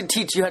failed to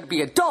teach you how to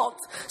be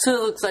adults, so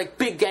it looks like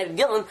Big Daddy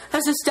Dylan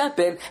has to step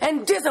in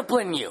and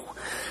discipline you.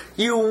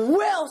 You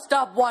will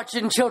stop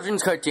watching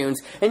children's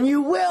cartoons, and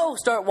you will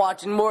start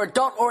watching more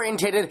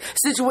adult-oriented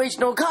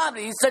situational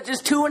comedies such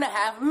as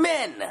 2.5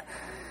 Men.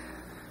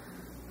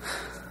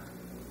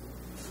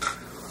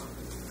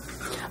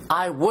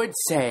 I would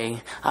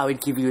say I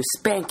would give you a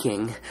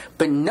spanking,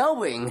 but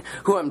knowing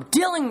who I'm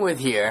dealing with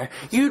here,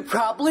 you'd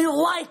probably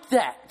like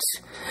that.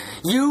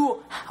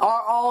 You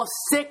are all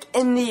sick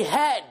in the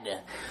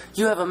head.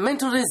 You have a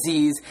mental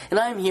disease,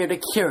 and I'm here to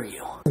cure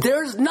you.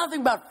 There's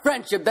nothing about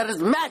friendship that is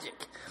magic.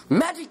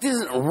 Magic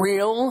isn't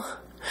real.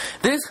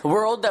 This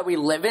world that we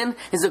live in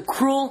is a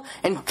cruel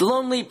and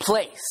lonely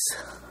place.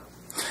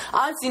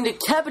 I've seen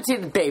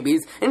decapitated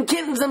babies and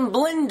kittens in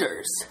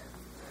blenders.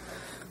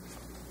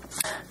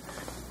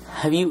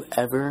 Have you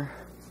ever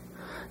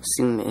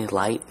seen a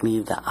light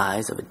leave the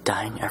eyes of a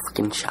dying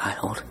African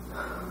child?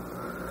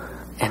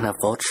 And a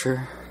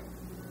vulture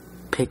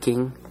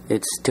picking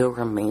its still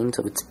remains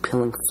of its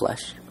peeling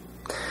flesh?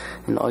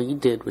 And all you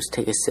did was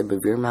take a sip of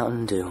your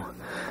Mountain Dew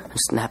and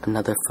snap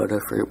another photo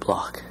for your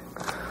blog.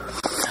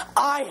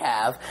 I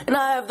have, and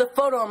I have the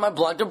photo on my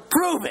blog to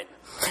prove it.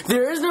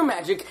 There is no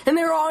magic, and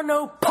there are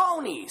no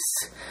ponies.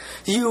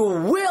 You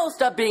will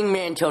stop being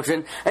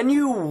man-children, and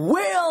you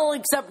will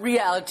accept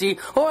reality,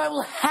 or I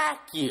will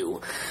hack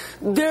you.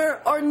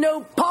 There are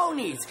no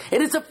ponies.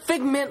 It is a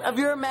figment of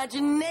your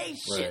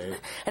imagination. Right.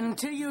 And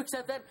until you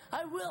accept that,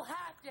 I will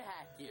have to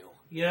hack you.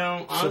 You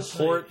know, honestly,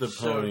 support the pony.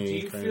 So do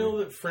you feel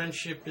that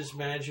friendship is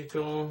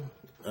magical?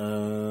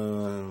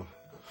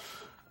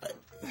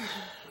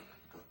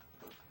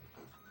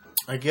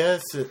 I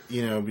guess,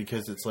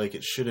 because it's like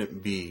it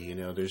shouldn't be,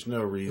 there's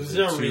no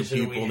reason two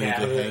people need to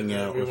hang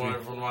out with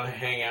everyone want to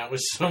hang out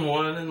with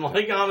someone, and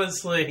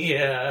honestly,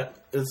 yeah.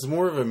 It's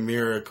more of a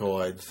miracle,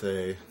 I'd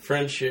say.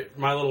 Friendship,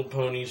 My Little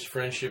Pony's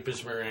friendship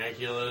is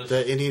miraculous.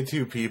 That any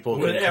two people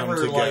can come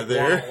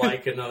together.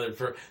 Like another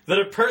person. That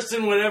a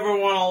person would ever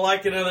want to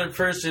like another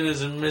person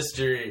is a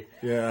mystery.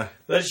 Yeah.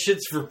 That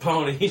shit's for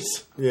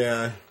ponies.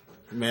 Yeah.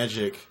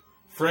 Magic.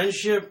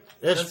 Friendship,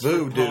 that's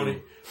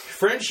voodoo.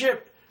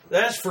 Friendship,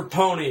 that's for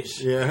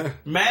ponies. Yeah.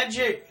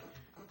 Magic,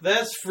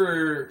 that's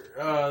for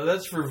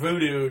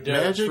voodoo.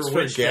 Magic's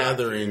for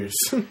gatherings.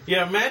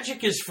 Yeah,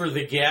 magic is for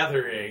the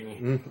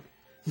gathering.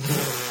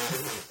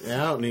 Yeah,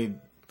 I don't need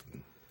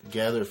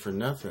gather for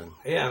nothing.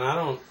 Yeah, and I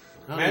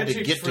don't need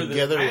to get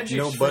together with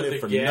nobody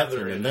for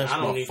nothing, and that's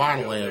my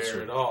final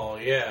answer. At all,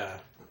 yeah.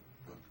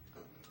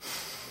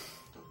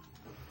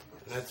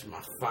 That's my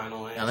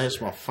final answer. And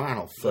that's my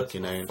final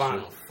fucking answer.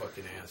 Final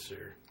fucking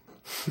answer.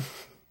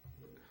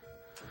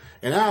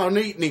 And I don't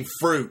eat any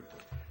fruit.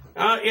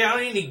 I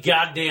don't eat any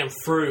goddamn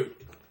fruit.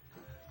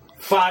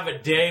 5 a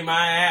day,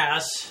 my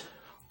ass.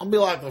 I'll be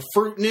like a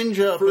fruit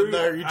ninja up in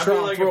there. You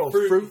try to throw a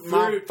fruit in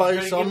my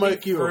face, I'll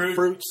make you a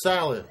fruit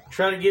salad.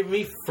 Try to give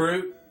me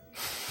fruit.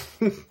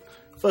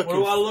 What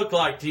do I look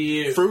like to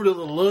you? Fruit of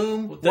the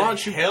loom? What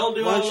the hell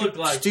do I look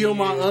like to you? Steal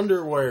my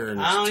underwear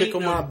and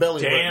tickle my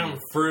belly button. Damn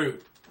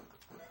fruit.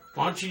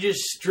 Why don't you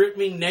just strip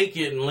me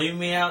naked and leave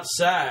me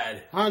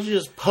outside? Why don't you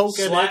just poke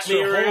an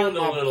extra hole in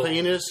my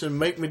penis and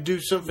make me do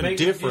something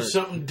different? Me do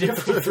something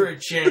different for a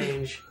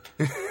change.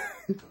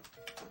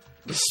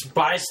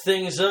 Spice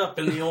things up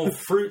in the old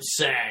fruit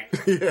sack.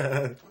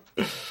 Yeah.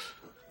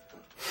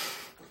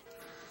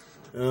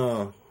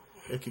 Oh,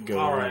 it could go.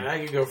 All right, I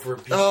could go for a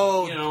piece.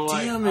 Oh,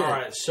 damn it! All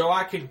right, so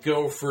I could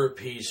go for a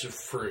piece of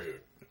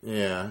fruit.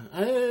 Yeah,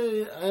 I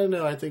don't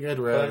know. I think I'd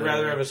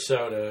rather have a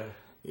soda.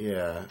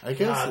 Yeah, I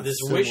guess this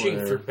similar.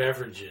 Wishing for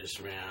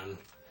beverages, man.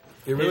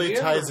 It really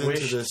ties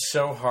into this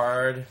so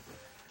hard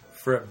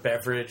for a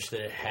beverage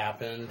that it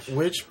happened.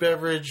 Which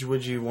beverage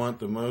would you want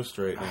the most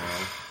right now?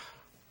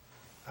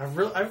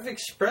 I've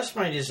expressed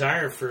my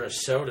desire for a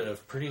soda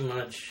pretty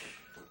much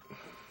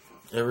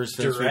ever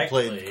since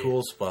directly. We played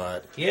Cool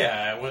Spot.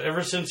 Yeah,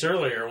 ever since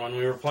earlier when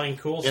we were playing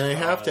Cool Spot. And I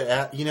have to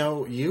add,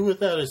 you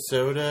without a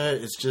soda,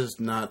 it's just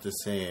not the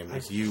same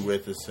as you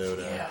with a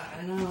soda. Yeah,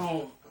 I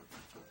know.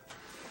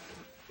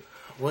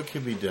 What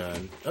could be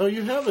done? Oh,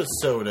 you have a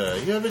soda.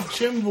 You have a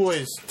Jim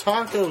Boy's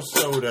taco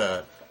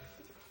soda.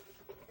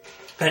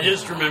 I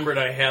just remembered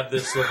I had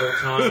this the whole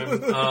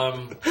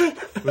time.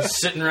 It was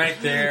sitting right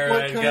there.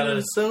 What kind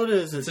of soda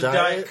is it? It's a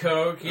Diet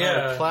Coke,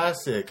 yeah.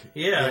 Classic.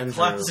 Yeah, Andrew.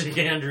 Classic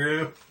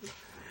Andrew.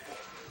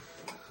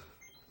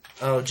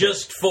 Oh,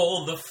 just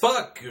for the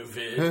fuck of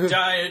it.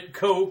 Diet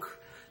Coke.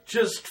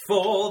 Just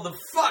for the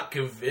fuck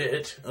of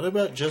it. What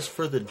about just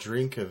for the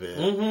drink of it?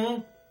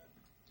 Mm-hmm.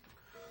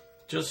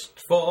 Just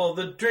for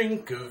the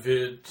drink of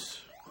it.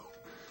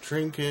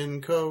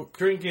 Drinking Coke.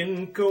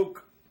 Drinking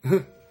Coke.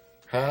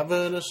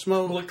 Having a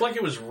smoke. It looked like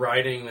it was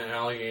riding the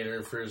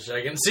alligator for a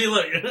second. See,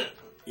 look.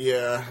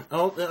 Yeah.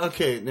 Oh,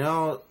 okay.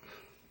 Now,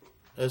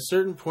 at a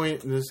certain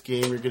point in this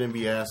game, you're going to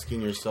be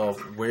asking yourself,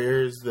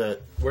 where's the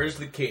key? Where's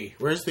the key?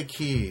 Where's the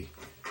key?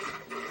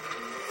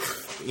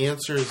 The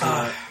answer is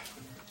not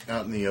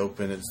out in the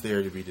open. It's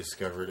there to be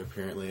discovered,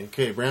 apparently.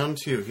 Okay, round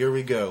 2. Here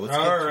we go. Let's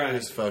All get right. through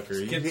this fucker.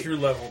 Let's get through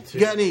level 2.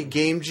 You got any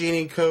Game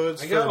Genie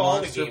codes I for got all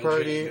the Monster Game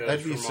Party? Genie codes I'd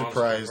be for Monster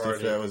surprised Party.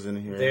 if that was in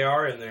here. They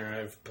are in there.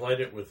 I've played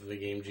it with the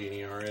Game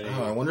Genie already.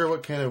 Oh, I wonder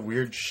what kind of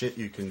weird shit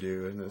you can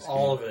do in this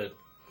All game. of it.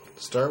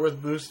 Start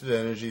with boosted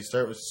energy.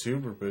 Start with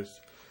super boost.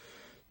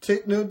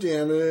 Take no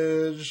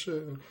damage.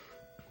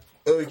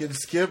 Oh, you can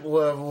skip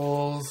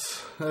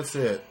levels. That's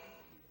it.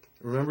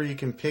 Remember, you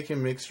can pick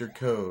and mix your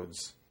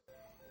codes.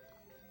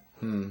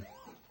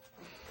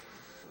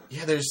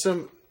 Yeah, there's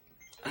some...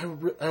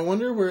 I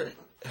wonder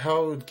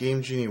how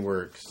Game Genie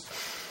works.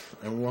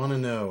 I want to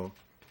know.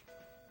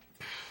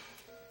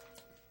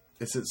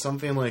 Is it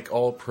something like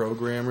all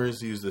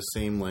programmers use the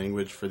same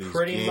language for these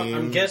Pretty much. games?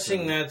 I'm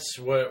guessing that's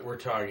what we're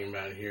talking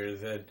about here.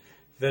 That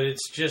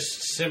it's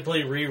just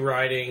simply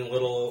rewriting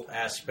little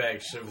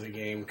aspects of the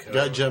game code.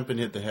 Gotta jump and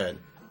hit the head.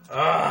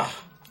 Ah!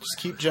 Just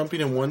keep jumping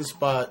in one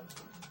spot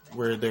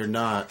where they're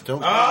not.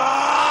 Don't.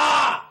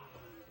 Ah!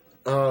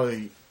 Oh,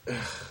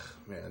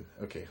 man.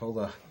 Okay, hold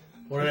on.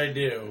 What did I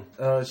do?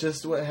 It's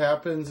just what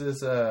happens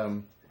is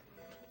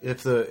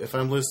if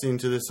I'm listening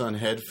to this on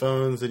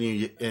headphones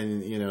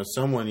and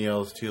someone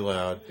yells too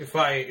loud. If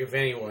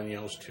anyone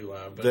yells too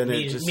loud, but Then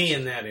me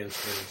in that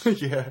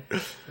instance. Yeah.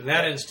 In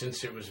that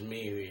instance, it was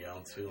me who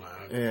yelled too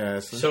loud. Yeah.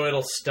 So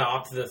it'll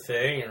stop the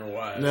thing, or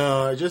what?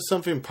 No, just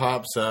something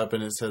pops up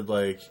and it said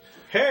like,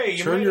 Hey,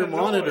 you turn made your a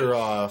monitor noise.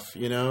 off.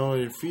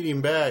 You're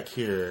feeding back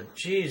here.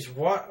 Jeez,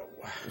 what?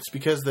 It's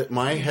because that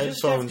my You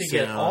headphones just have to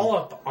get sound. all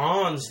up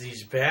on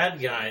these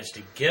bad guys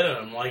to get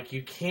them. Like,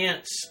 you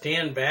can't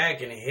stand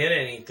back and hit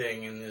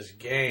anything in this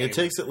game. It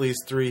takes at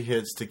least 3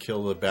 hits to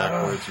kill the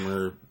backwards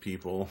mer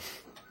people.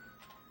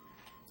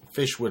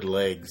 Fish with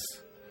legs.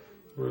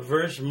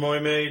 Reverse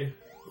mermaid.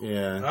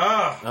 Yeah.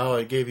 Ah! Oh,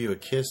 I gave you a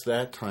kiss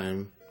that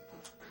time.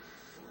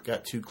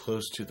 Got too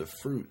close to the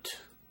fruit.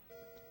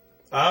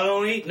 I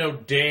don't eat no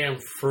damn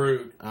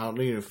fruit. I don't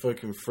need a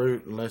fucking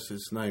fruit unless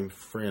it's named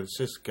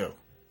Francisco.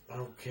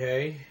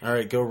 Okay. All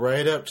right, go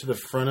right up to the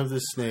front of the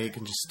snake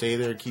and just stay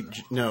there.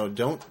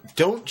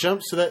 Don't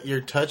jump so that you're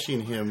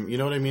touching him. You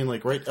know what I mean?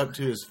 Like right up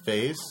to his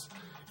face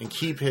and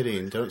keep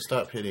hitting. Don't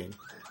stop hitting.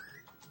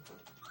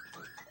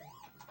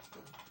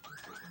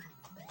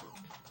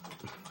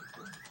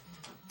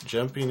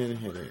 Jumping and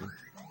hitting,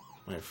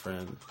 my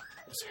friend,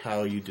 is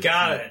how you defeat.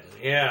 Got it.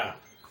 Yeah.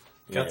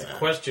 Got the Yeah.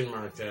 question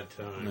mark that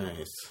time.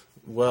 Nice.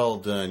 Well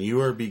done.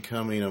 You are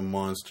becoming a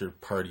monster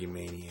party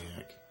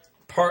maniac.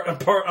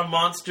 A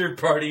monster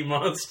party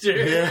monster.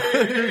 Yeah.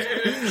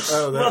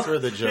 Oh, that's where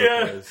the joke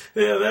was.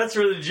 Yeah, that's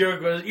where the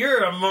joke was.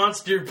 You're a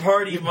monster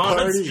party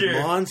monster.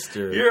 Party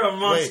monster. You're a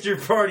monster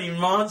party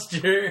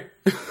monster.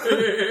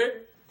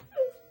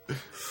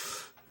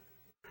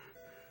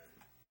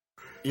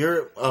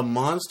 You're a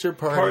monster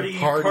party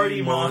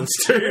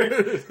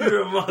monster.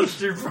 You're a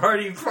monster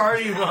party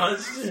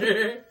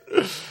monster.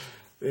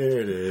 There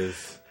it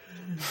is.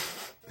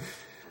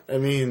 I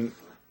mean,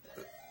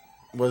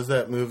 was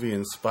that movie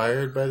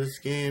inspired by this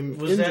game?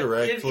 Was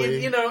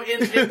indirectly?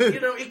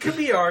 it could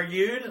be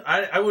argued.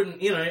 I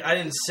wouldn't. I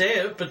didn't say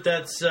it, but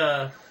that's.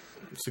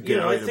 It's a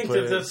good way to put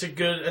it. That's a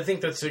good. I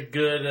think that's a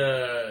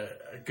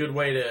good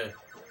way to.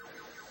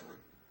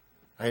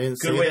 I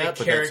didn't say Good way that,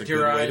 to but that's a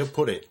good way to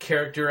put it.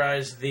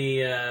 Characterize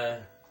the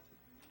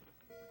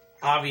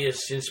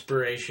obvious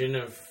inspiration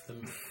of the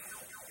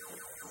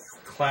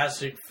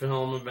classic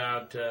film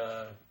about.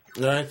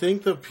 No, I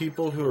think the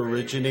people who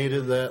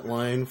originated that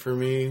line for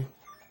me,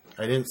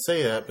 I didn't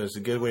say that, but it's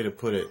a good way to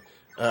put it.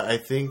 I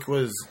think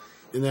was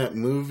in that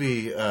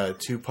movie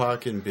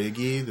Tupac and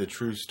Biggie, the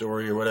true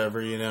story or whatever,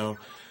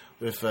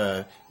 with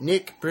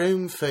Nick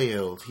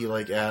Broomfield. He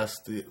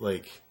asked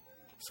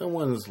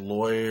someone's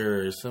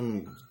lawyer or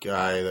some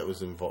guy that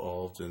was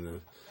involved in the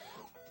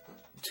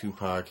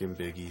Tupac and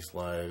Biggie's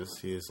lives.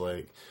 He was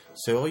like,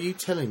 "So are you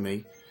telling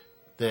me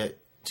that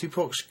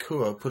Tupac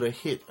Shakur put a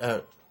hit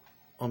out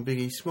on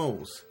Biggie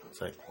Smalls?" It's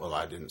like, well,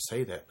 I didn't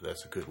say that, but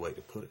that's a good way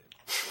to put it.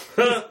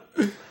 I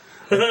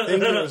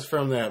think it was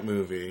from that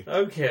movie.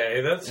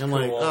 Okay, that's I'm cool.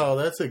 like, oh,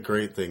 that's a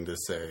great thing to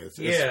say. It's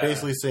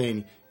basically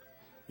saying,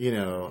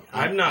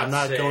 I'm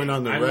not going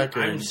on the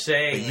record. I'm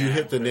saying but you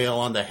hit the nail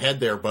on the head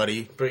there,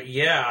 buddy. But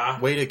yeah,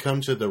 way to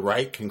come to the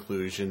right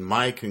conclusion.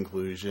 My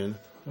conclusion.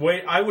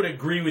 Wait, I would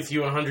agree with you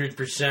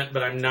 100%,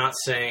 but I'm not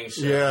saying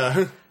so.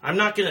 Yeah. I'm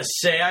not going to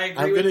say I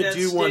agree with that I'm going to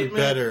do statement. one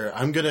better.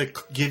 I'm going to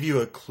give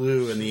you a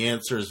clue, and the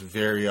answer is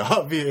very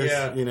obvious.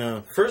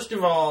 Yeah. First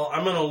of all,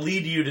 I'm going to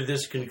lead you to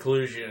this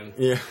conclusion.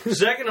 Yeah.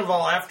 Second of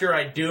all, after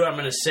I do, I'm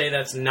going to say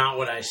that's not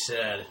what I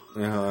said.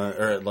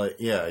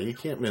 You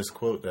can't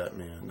misquote that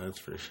man. That's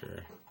for sure.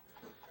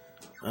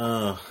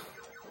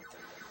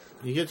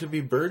 You get to be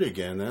Bert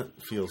again. That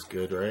feels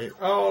good, right?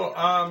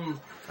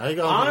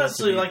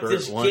 Honestly,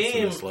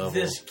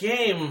 this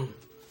game's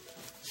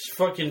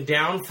fucking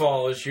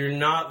downfall is you're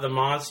not the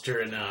monster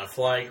enough.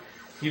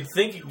 You'd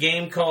think a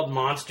game called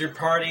Monster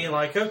Party,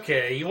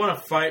 okay, you want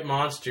to fight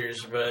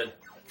monsters, but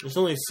there's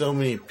only so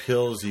many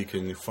pills you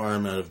can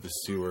farm out of the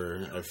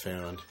sewer, I've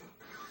found.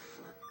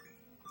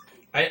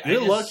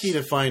 You're lucky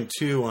to find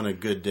 2 on a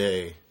good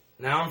day.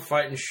 Now I'm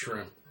fighting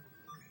shrimp.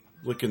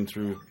 Looking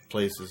through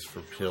places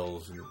for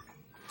pills.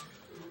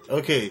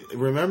 Okay,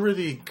 remember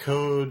the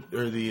code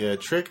or the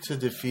trick to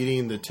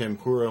defeating the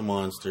tempura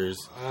monsters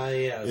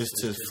is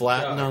to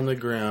flatten on the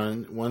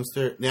ground. Once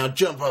they're now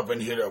jump up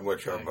and hit them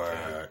with your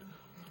bat.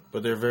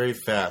 But they're very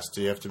fast,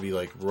 so you have to be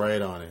like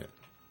right on it.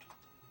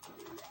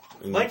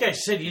 And like I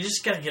said, you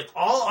just gotta get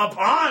all up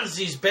on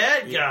these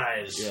bad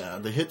guys. Yeah,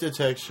 the hit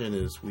detection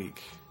is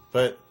weak,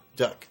 but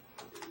duck.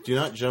 Do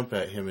not jump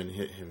at him and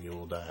hit him; you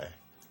will die.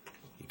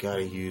 You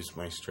gotta use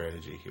my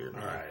strategy here,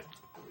 man. All right.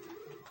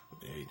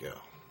 There you go.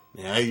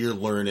 Now you're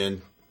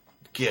learning.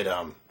 Get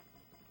him.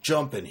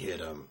 Jump and hit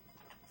him.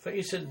 I thought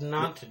you said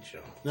not to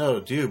jump. No,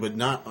 dude, but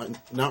not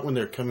when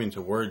they're coming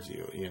towards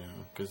you,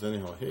 because then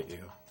he'll hit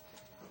you.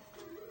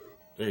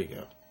 There you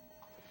go.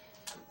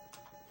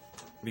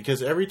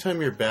 Because every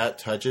time your bat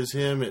touches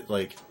him, it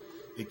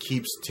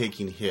keeps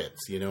taking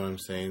hits, you know what I'm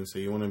saying? So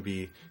you want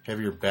to have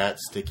your bat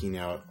sticking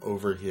out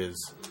over his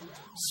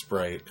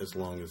sprite as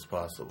long as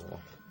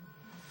possible.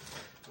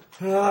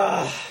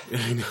 I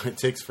know, it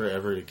takes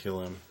forever to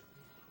kill him.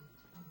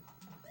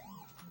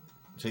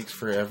 It takes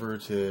forever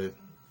to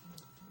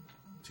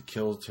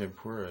kill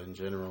tempura in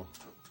general.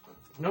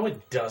 No,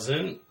 it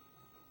doesn't.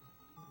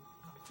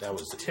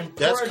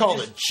 That's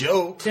called a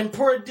joke.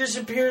 Tempura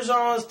disappears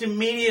almost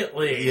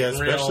immediately. Yeah,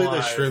 especially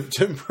the shrimp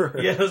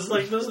tempura. Yeah, it's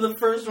like those are the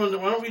first ones.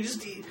 Why don't we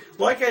just eat?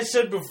 Like I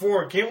said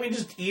before, can't we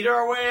just eat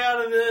our way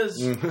out of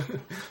this?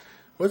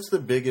 What's the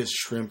biggest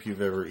shrimp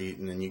you've ever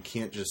eaten? And you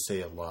can't just say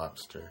a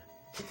lobster.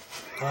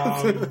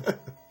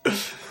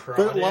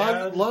 But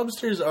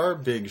lobsters are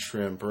big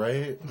shrimp,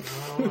 right?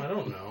 I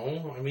don't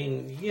know. I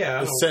mean,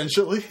 yeah.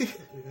 Essentially.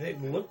 They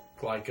look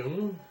like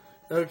them.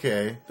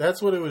 Okay,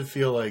 that's what it would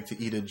feel like to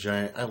eat a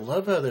giant. I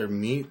love how their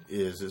meat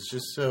is. It's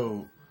just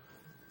so.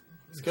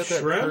 It's got that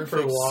shrimp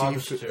perfect or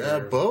lobster?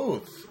 seafood.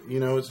 Both.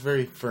 It's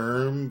very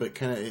firm, but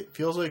kind of. It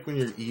feels like when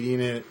you're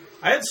eating it.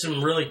 I had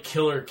some really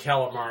killer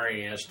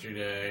calamari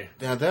yesterday.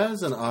 Now that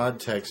is an odd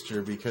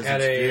texture because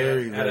it's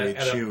very chewy.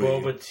 At a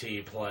boba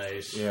tea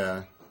place.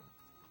 Yeah.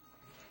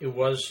 It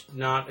was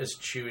not as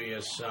chewy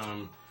as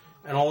some,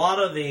 and a lot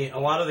of the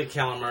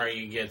calamari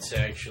you get's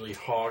actually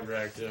hog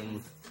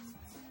rectum.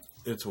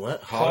 It's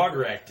what? Hog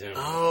rectum.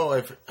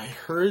 Oh, I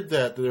heard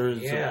that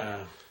there's. Yeah.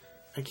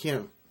 I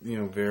can't,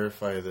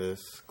 verify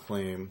this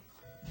claim,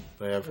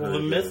 but I've heard.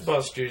 Well, the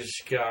MythBusters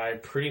guy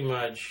pretty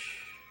much.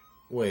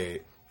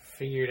 Wait.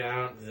 Figured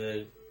out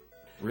that.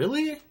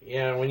 Really?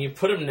 Yeah, when you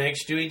put them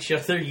next to each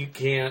other, you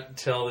can't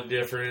tell the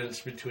difference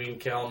between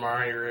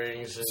calamari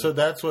rings. So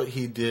that's what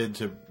he did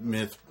to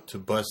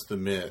bust the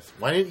myth.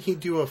 Why didn't he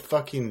do a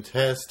fucking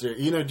test or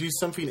do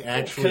something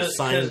actually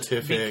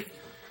scientific?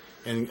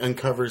 And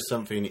uncover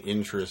something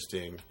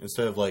interesting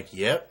instead of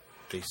yep,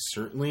 they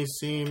certainly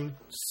seem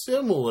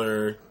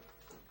similar.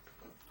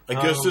 I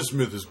guess this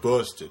myth is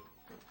busted.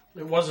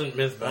 It wasn't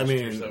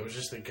MythBusters, though. It was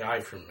just the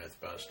guy from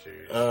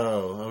MythBusters.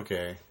 Oh,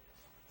 okay.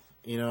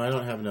 I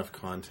don't have enough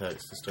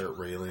context to start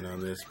railing on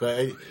this, but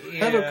I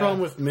have a problem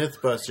with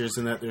MythBusters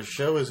in that their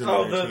show isn't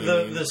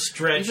entertaining. The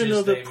stretches even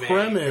though the they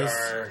premise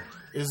are...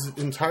 is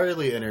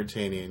entirely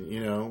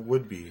entertaining,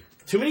 would be.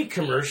 Too many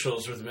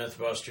commercials with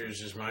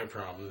MythBusters is my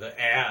problem. The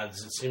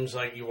ads, it seems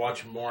like you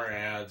watch more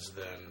ads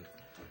than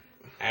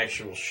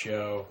actual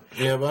show.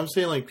 Yeah, but I'm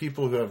saying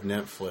people who have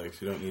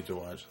Netflix, you don't need to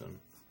watch them.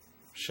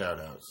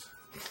 Shout-outs.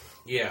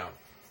 Yeah.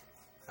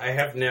 I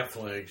have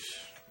Netflix.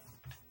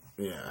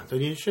 Yeah, then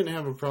you shouldn't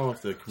have a problem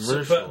with the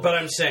commercial. But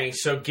I'm saying,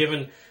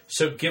 given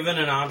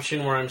an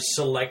option where I'm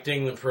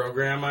selecting the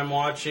program I'm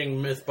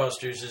watching,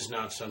 MythBusters is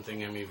not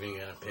something I'm even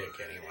going to pick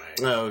anyway.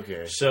 Oh,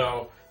 okay.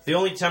 So the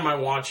only time I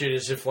watch it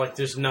is if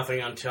there's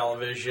nothing on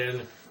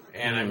television,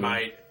 and I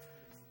might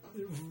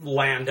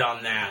land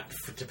on that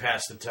to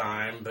pass the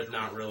time, but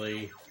not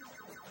really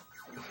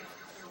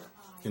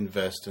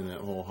invest in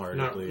it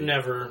wholeheartedly.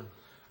 Never.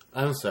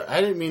 I'm sorry.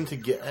 I didn't mean to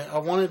get... I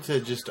wanted to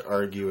just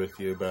argue with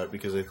you about it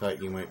because I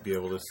thought you might be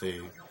able to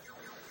say,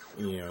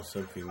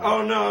 something...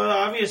 Oh, no,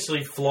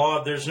 obviously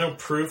flawed. There's no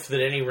proof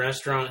that any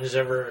restaurant has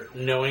ever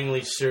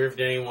knowingly served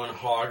anyone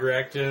hog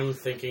rectum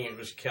thinking it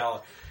was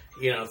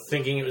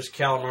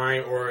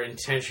calamari or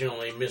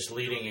intentionally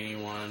misleading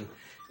anyone.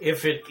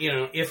 If it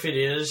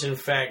is, in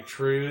fact,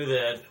 true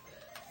that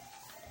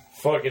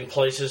fucking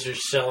places are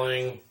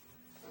selling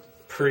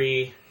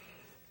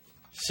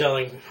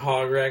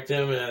hog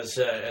rectum as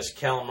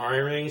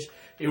calamari rings,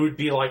 it would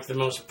be like the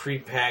most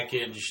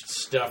prepackaged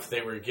stuff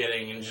they were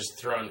getting and just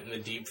thrown in the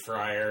deep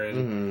fryer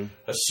and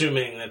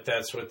assuming that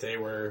that's what they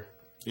were.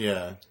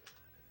 Yeah.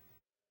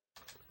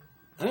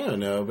 I don't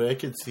know, but I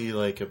could see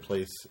a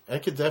place. I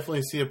could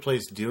definitely see a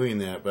place doing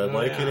that, but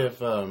I'd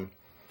it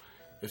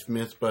if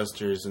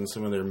MythBusters and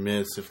some of their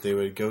myths, if they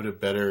would go to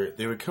better,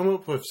 they would come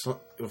up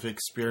with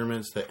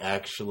experiments that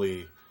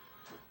actually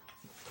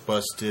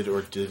busted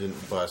or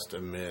didn't bust a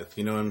myth.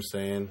 You know what I'm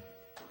saying?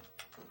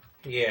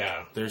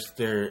 Yeah.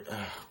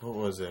 What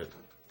was it?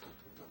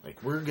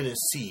 We're gonna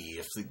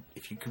see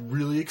if you could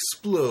really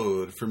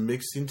explode from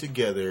mixing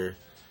together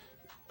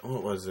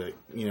what was it?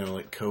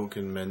 Like Coke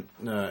and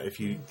if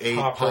you ate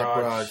Pop Pop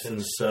Rocks Rocks and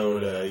and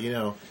soda,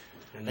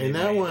 And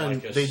that made, one,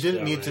 like, a they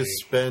didn't need to stomach.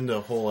 spend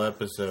a whole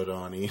episode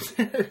on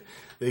either.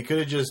 They could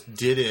have just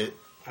did it.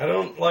 I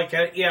don't like.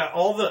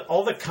 All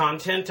the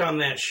content on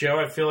that show.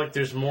 I feel like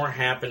there's more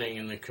happening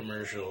in the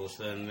commercials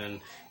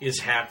than is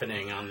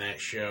happening on that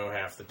show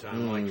half the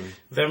time. Like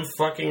them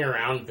fucking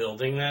around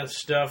building that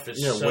stuff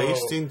is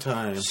wasting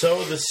time.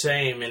 So the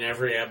same in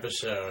every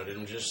episode,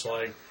 and just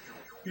like,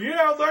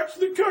 yeah, that's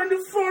the kind of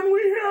fun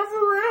we have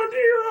around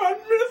here on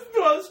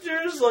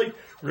MythBusters. Like,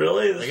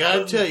 really? I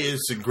gotta tell you,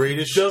 it's the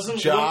greatest Doesn't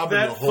job look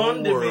that in the whole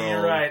fun to world. me,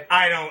 you're right?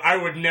 I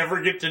would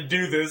never get to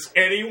do this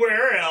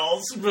anywhere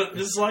else. But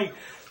it's like,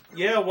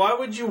 yeah, why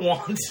would you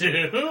want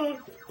to?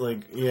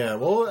 Like, yeah,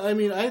 well, I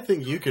mean, I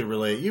think you could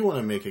relate. You want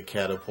to make a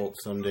catapult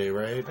someday,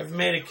 right? I've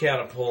made a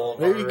catapult.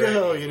 There you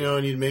go, already.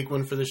 and you'd make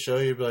one for the show.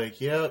 You'd be like,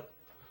 yep,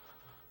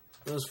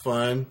 that was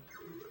fun.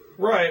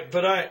 Right,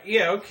 but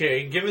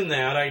okay. Given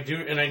that, I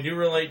do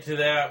relate to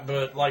that.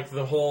 But like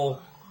the whole.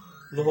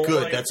 Good.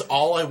 Like, That's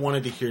all I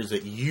wanted to hear is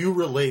that you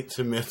relate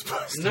to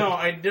MythBusters. no,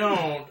 I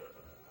don't.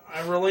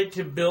 I relate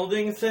to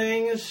building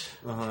things.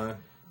 Uh-huh.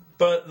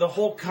 But the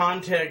whole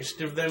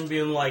context of them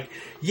being like,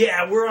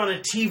 yeah, we're on a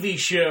TV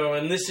show,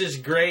 and this is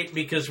great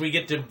because we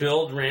get to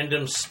build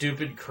random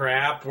stupid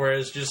crap,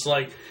 whereas just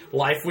like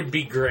life would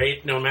be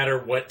great no matter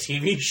what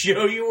TV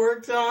show you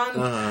worked on.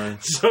 Uh-huh.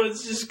 So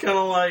it's just kind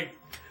of like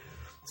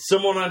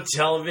someone on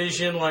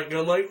television like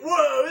going like,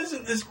 whoa,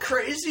 isn't this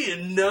crazy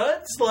and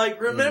nuts? Like,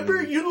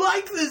 remember, you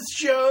like this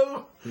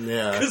show.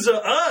 Yeah. Because of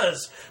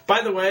us.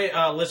 By the way,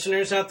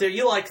 listeners out there,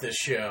 you like this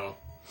show.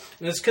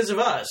 And it's because of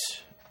us.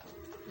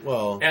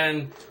 Well,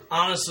 And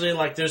honestly,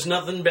 like, there's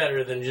nothing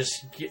better than just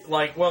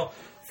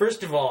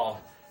first of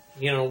all,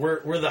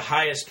 we're the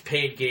highest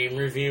paid game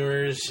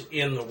reviewers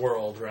in the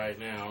world right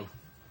now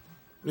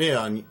yeah,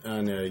 on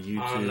YouTube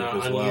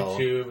as on well.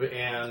 YouTube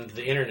and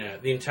the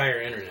internet, the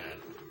entire internet.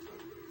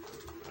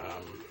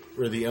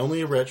 We're the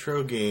only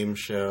retro game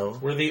show.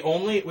 We're the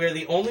only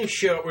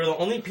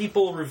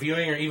people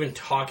reviewing or even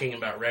talking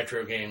about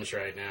retro games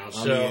right now.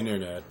 On the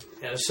internet.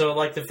 Yeah, so,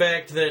 like, the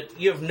fact that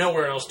you have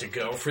nowhere else to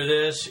go for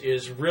this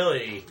is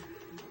really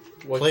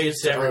what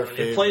Plays gets to our everyone. It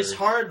favor. plays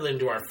hard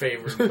into our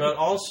favor, but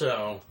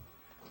also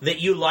that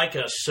you like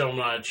us so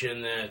much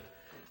and that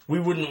we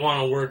wouldn't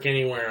want to work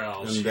anywhere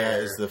else. And that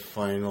here. is the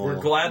final.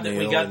 We're glad that we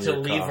nail got in to your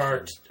leave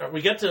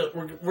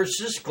coffin. we're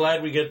just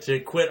glad we get to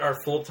quit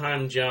our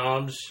full-time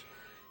jobs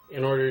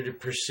in order to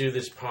pursue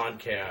this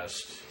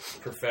podcast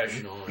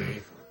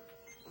professionally.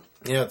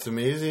 Yeah, it's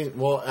amazing.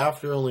 Well,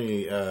 after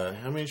only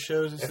how many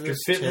shows is After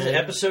this?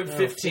 episode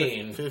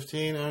 15.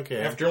 15. Okay.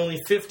 After only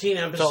 15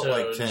 episodes, felt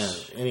like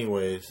 10.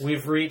 Anyways,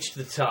 we've reached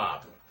the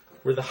top.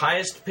 We're the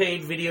highest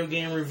paid video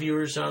game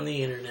reviewers on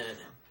the internet.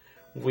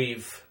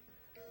 We've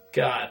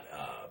got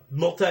a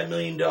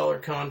multi-million-dollar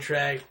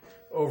contract,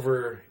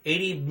 over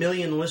 80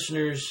 million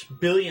listeners,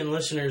 billion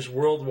listeners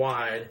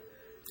worldwide.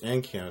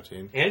 and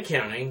counting. And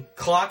counting.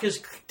 Clock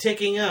is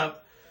ticking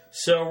up,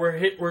 so we're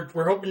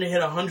hoping to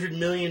hit 100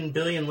 million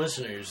billion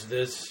listeners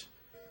this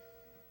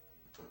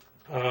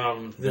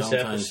Valentine's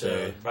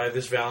episode Day. by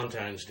this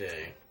Valentine's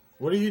Day.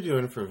 What are you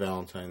doing for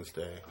Valentine's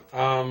Day?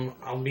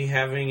 I'll be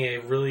having a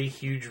really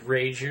huge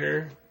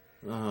rager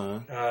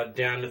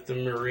down at the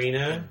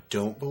marina.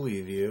 Don't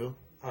believe you.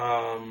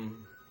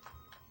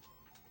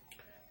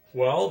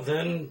 Well,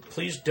 then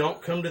please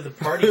don't come to the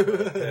party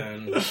boat,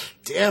 then.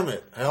 Damn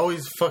it! I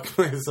always fuck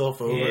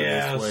myself over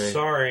Yeah, this way.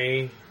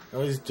 sorry. I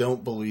always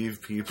don't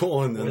believe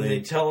people, and then When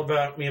they tell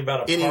me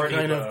about a any party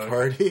kind boat. of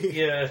party.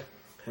 Yeah.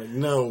 Like,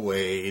 no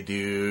way,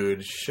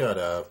 dude. Shut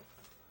up.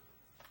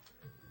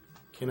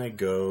 Can I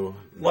go?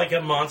 Like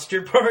a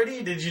monster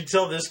party? Did you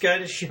tell this guy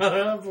to shut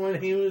up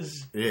when he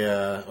was...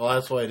 Yeah. Well,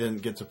 that's why I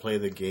didn't get to play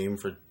the game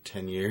for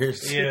 10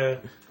 years. Yeah.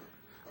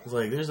 I was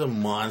like, there's a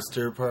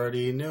monster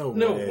party? No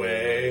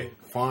way.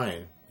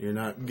 Fine. You're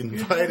not You do the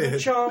invited.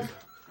 chomp.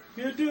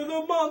 You do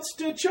the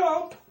monster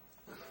chomp.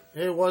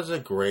 It was a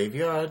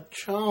graveyard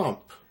chomp.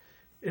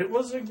 It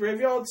was a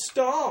graveyard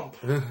stomp.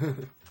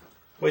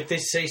 Wait, they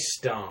say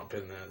stomp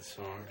in that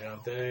song,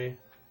 don't they?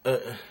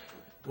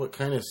 What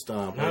kind of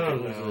stomp? I don't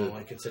it was know. a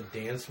Like it's a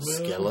dance move?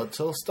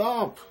 skeletal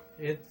stomp.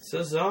 It's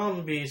a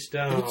zombie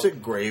stomp. It's a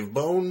grave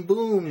bone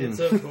boom. It's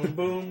a boom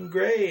boom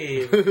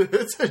grave.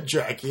 It's a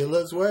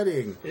Dracula's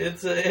wedding.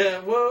 It's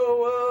a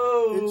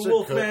whoa It's a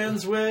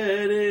Wolfman's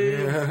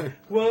wedding. Yeah.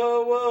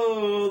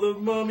 Whoa the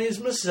mummy's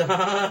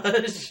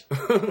massage.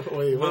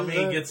 Wait, what Mummy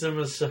is that? gets a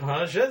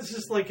massage. That's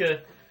just like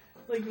the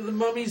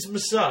mummy's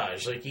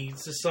massage. Like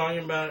it's a song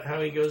about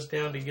how he goes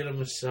down to get a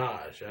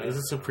massage. I Is don't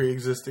this a know.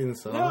 pre-existing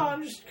song? No,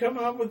 I'm just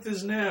coming up with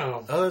this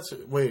now. Oh,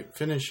 wait,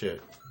 finish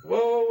it.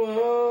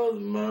 Whoa, the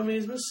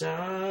mummy's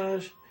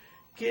massage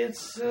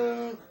gets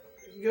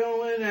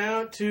going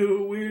out to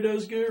a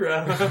weirdo's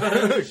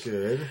garage.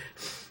 Good.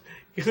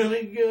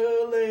 Gonna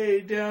go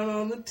lay down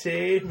on the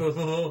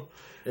table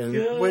And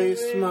Gonna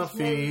waste my waste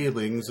my-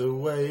 feelings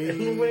away.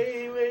 and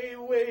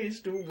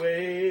waste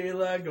away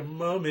like a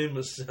mummy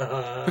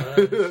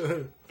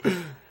massage.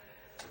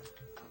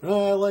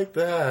 Oh, I like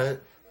that.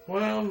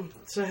 Well,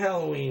 it's a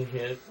Halloween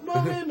hit.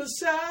 Mummy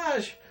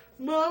massage!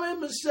 Mummy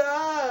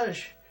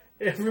massage!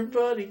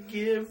 Everybody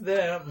give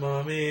that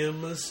mummy a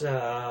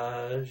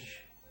massage.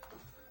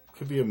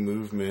 Could be a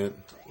movement.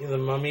 Yeah, the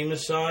mummy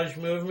massage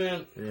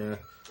movement? Yeah.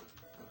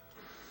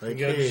 Like,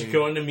 just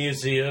go into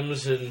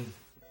museums and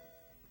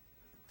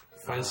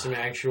find some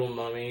actual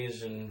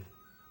mummies and...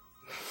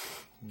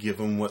 give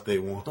them what they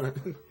want.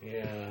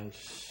 Yeah,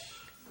 just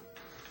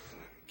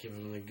give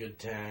them the good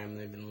time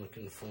they've been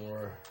looking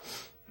for.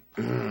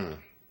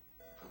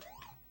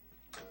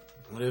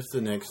 What if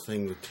the next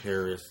thing the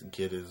terrorists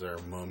get is our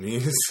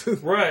mummies?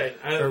 Right.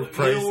 Our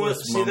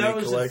priceless mummy that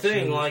was collection. the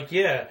thing. Like,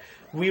 yeah,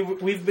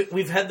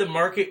 we've had the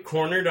market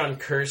cornered on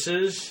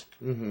curses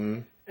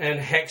and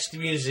hexed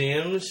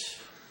museums.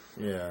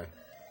 Yeah.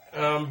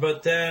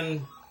 But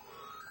then,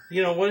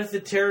 what if the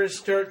terrorists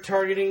start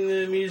targeting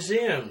the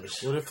museums?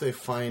 What if they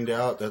find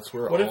out that's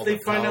where What all if they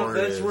the find out power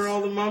that's is? where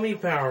all the mummy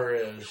power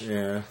is?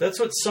 Yeah. That's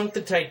what sunk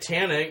the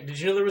Titanic. Did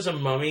you know there was a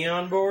mummy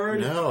on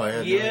board? No, I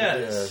had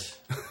Yes. no idea.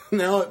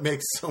 Now it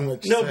makes so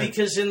much No, sense.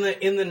 because in the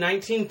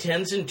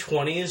 1910s and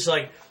 20s,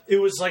 like it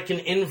was like an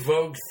in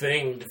vogue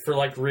thing for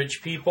like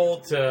rich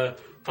people to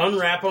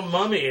unwrap a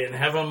mummy and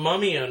have a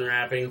mummy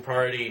unwrapping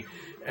party.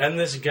 And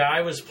this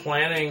guy was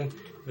planning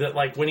that,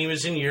 like, when he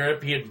was in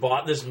Europe, he had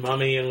bought this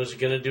mummy and was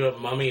going to do a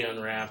mummy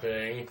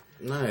unwrapping.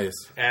 Nice.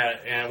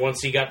 And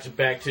once he got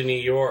back to New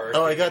York,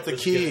 Oh, I got the it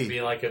was key. going to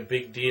be like a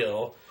big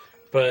deal.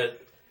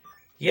 But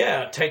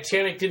yeah,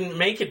 Titanic didn't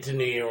make it to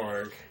New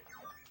York.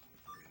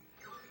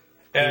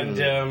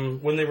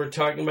 And when they were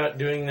talking about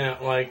doing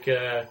that, like,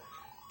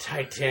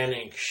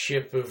 Titanic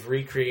ship of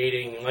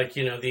recreating, like,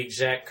 the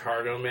exact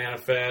cargo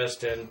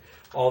manifest and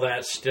all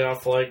that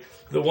stuff, like,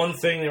 the one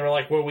thing they were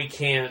like, well, we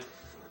can't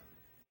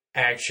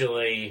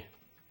actually,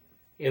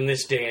 in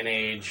this day and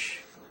age,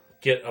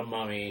 get a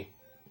mummy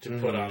to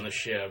put on the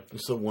ship.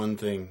 It's the one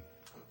thing.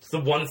 It's the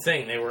one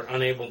thing they were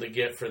unable to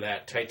get for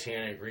that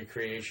Titanic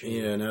recreation.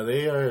 Yeah, now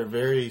they are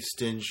very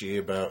stingy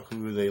about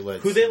who they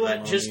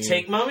let just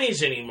take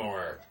mummies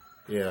anymore.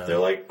 Yeah. They're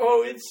like,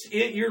 oh,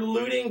 you're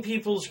looting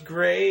people's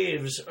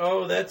graves.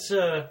 Oh, that's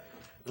a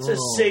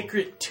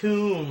sacred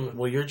tomb.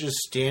 Well, you're just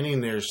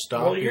standing there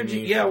stopping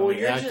me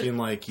from acting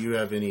like you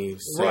have any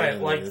say right,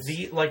 in like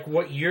this. like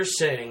what you're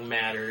saying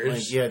matters.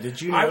 Like, yeah,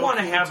 did you know, I want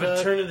to have Kunta?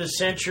 a turn of the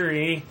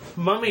century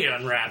mummy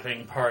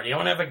unwrapping party. I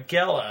want to have a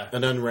gala.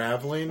 An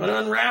unraveling? An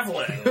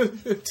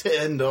unraveling. To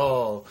end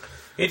all.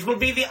 It will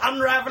be the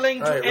unraveling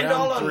to Alright, end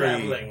round all 3.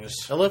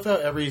 unravelings. I love how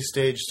every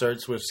stage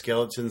starts with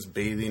skeletons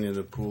bathing in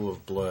a pool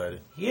of blood.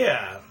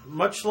 Yeah,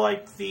 much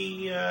like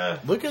the...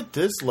 Look at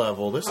this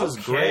level. This is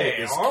great.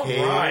 This all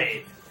cave.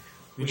 right.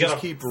 You We just got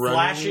a keep running.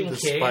 flashing The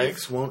cave.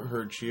 spikes won't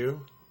hurt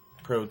you.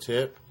 Pro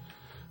tip.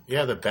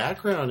 Yeah, the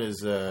background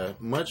is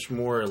much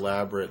more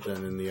elaborate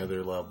than in the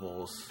other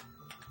levels.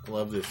 I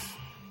love this.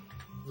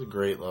 It's a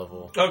great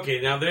level. Okay,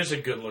 now there's a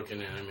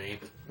good-looking enemy.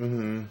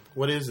 Mm-hmm.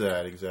 What is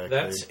that exactly?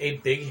 That's a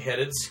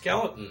big-headed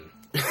skeleton.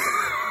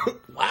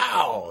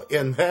 Wow!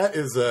 And that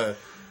is a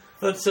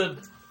That's a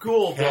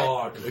ghoul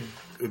dog.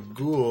 a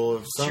ghoul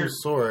of some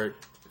sort.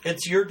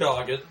 It's your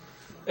dog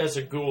as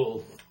a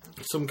ghoul.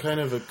 Some kind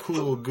of a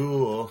cool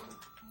ghoul.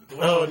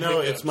 Oh no,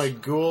 it's my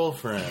ghoul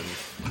friend.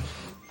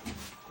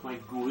 My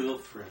ghoul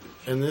friend.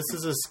 And this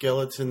is a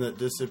skeleton that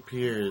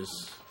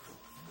disappears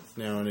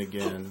now and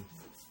again.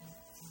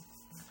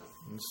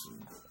 It's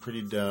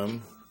pretty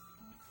dumb.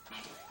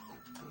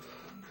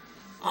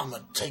 I'm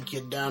gonna take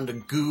you down to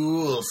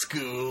ghoul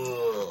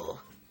school.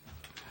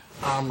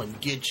 I'm gonna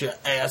get your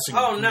ass in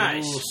ghoul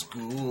nice.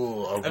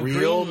 school. A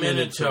real green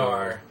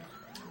minotaur.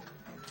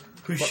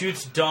 Who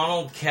shoots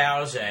Donald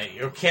cows at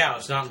you. Or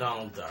cows, not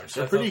Donald ducks.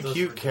 They're I thought pretty those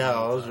cute were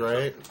cows, Donald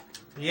right? ducks.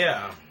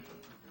 Yeah.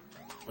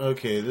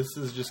 Okay, this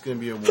is just gonna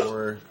be a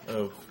war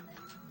of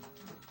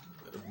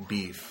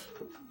beef.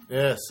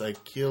 Yes, I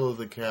kill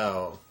the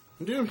cow.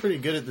 I'm doing pretty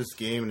good at this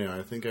game now.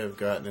 I think I've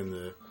gotten in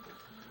the...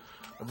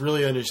 I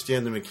really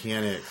understand the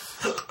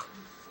mechanics.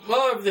 Well,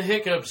 I have the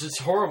hiccups. It's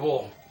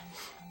horrible.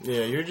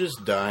 Yeah, you're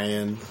just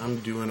dying. I'm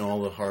doing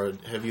all the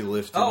heavy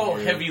lifting. Oh,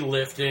 here. heavy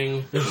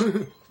lifting.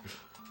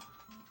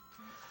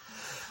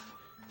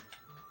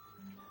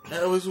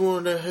 That was one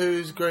of the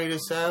Who's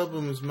greatest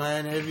albums,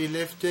 man. Heavy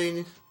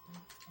lifting.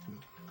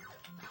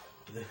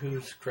 The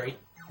Who's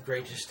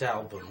greatest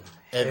album.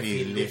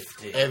 Heavy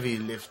lifting. Heavy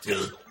lifting.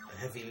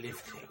 Heavy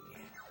lifting.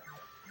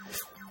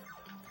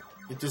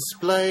 It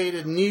displayed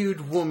a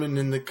nude woman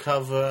in the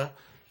cover,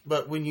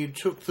 but when you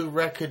took the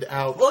record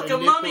out... Look, the a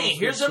mummy! nipples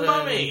Here's a were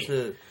mummy!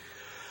 turned to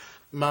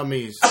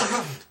mummies.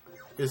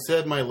 It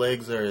said my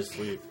legs are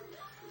asleep.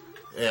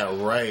 Yeah,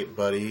 right,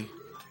 buddy.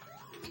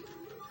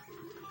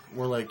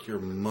 More like your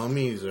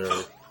mummies are...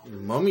 Your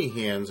mummy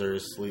hands are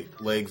asleep.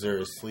 Legs are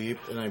asleep,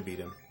 and I beat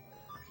him.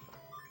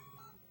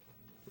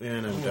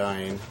 And I'm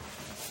dying.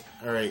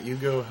 Alright, you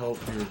go help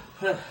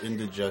your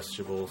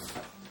indigestibles.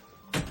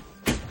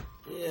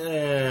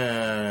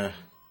 Yeah.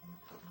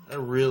 I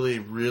really,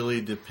 really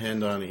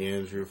depend on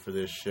Andrew for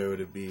this show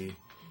to be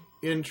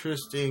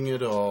interesting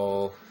at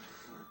all.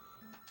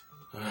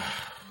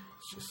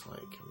 It's just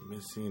like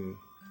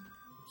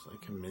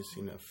I'm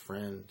missing a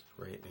friend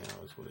right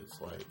now is what it's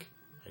like.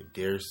 I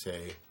dare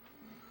say.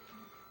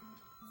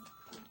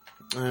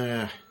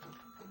 And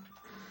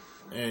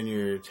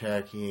you're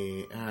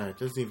attacking. It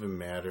doesn't even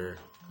matter.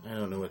 I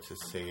don't know what to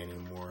say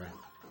anymore.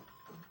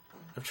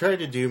 I've tried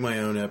to do my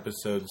own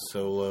episodes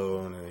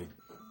solo, and I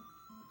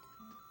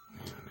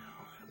don't know.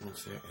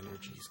 Once that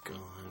energy's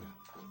gone,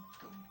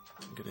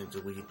 I'm gonna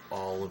delete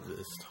all of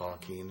this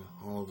talking.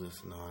 All of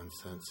this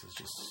nonsense is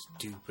just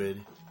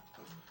stupid.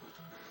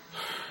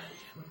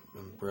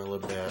 Umbrella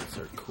bats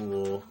are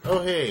cool.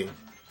 Oh, hey.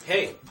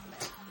 Hey.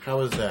 How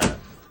was that?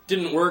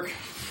 Didn't work.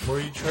 What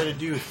are you trying to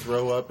do?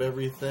 Throw up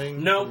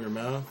everything Nope. in your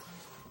mouth?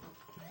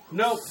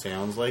 Nope.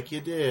 Sounds like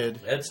you did.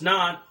 It's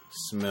not.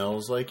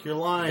 Smells like you're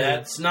lying.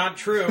 That's not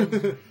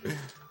true.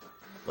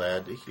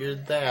 Glad to hear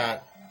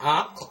that.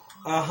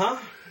 Uh-huh.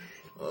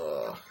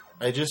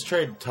 I just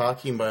tried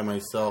talking by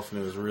myself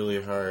and it was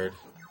really hard.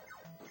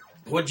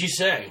 What'd you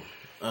say?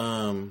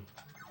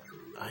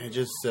 I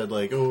just said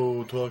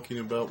talking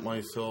about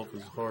myself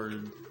is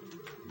hard.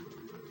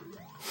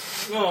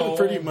 Oh.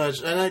 Pretty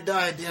much. And I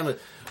died, damn it.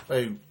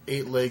 By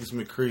 8 Legs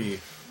McCree.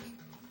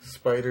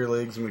 Spider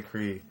Legs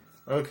McCree.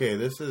 Okay,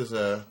 this is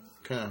a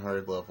kind of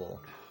hard level.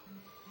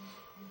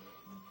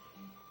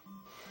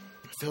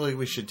 I feel like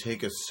we should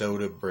take a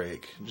soda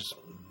break. Just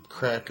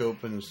crack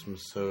open some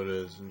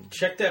sodas. And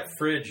Check that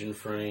fridge in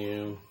front of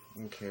you.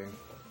 okay.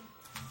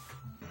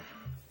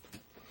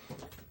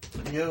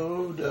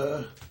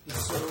 Yoda,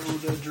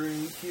 soda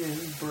drinking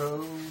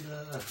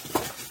broda.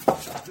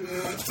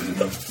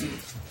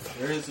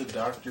 There is a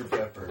Dr.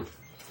 Pepper.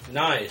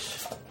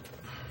 Nice.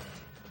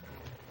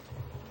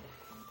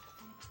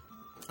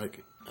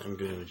 I'm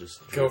gonna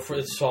just Go for it.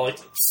 It's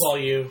all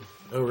you.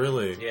 Oh,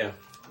 really? Yeah.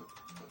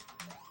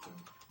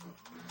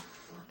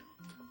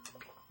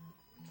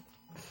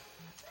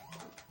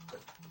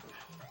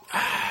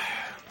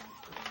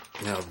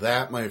 Now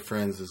that, my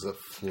friends, is a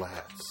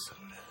flat soda.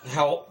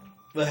 How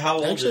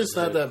old Actually, is it's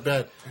not it? that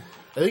bad.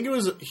 I think it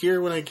was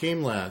here when I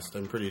came last,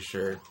 I'm pretty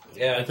sure.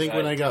 Yeah. I think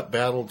when I got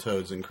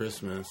Battletoads in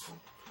Christmas,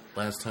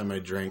 last time I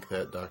drank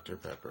that Dr.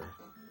 Pepper.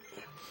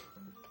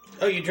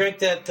 Oh, you drank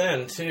that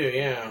then, too,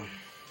 yeah.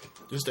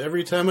 Just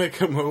every time I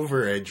come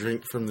over, I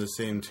drink from the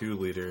same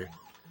 2-liter.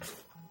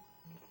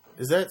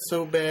 Is that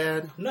so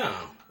bad? No.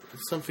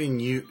 It's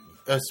something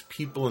us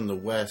people in the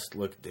West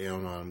look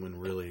down on when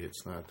really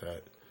it's not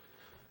that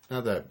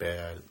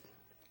bad.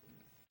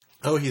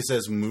 Oh, he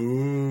says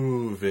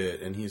move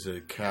it, and he's a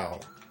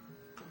cow.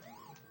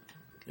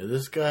 Yeah,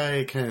 this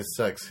guy kind of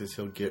sucks because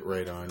he'll get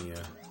right on you.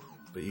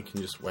 But you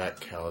can just whack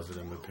cows at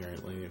him,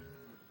 apparently.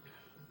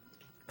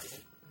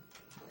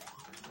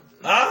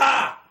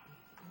 Ah!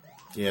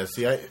 Yeah,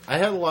 see, I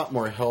had a lot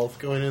more health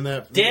going in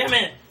that. Damn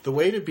it! The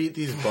way to beat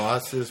these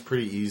bosses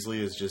pretty easily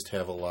is just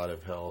have a lot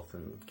of health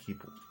and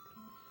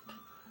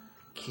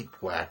keep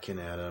whacking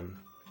at them.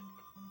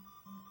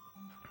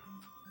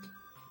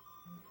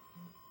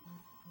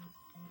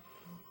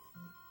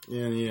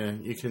 And yeah,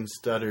 you can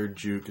stutter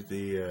juke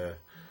the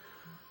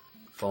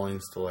falling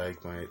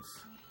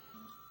stalagmites.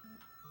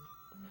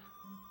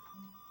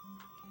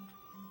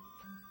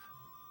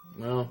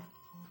 Well,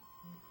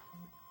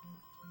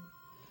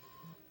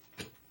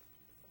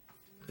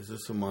 is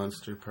this a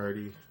monster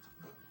party?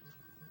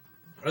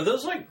 Are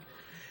those like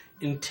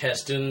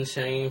intestines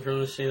hanging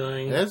from the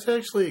ceiling? That's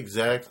actually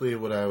exactly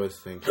what I was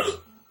thinking.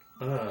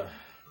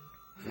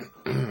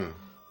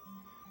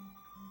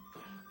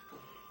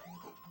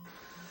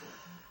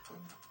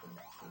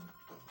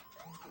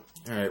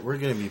 Alright, we're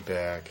gonna be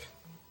back.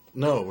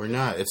 No, we're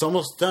not. It's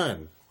almost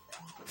done.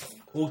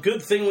 Well,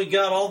 good thing we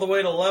got all the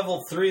way to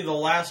level 3, the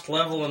last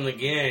level in the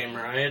game,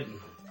 right?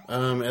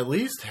 At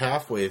least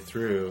halfway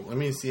through. Let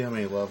me see how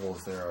many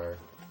levels there are.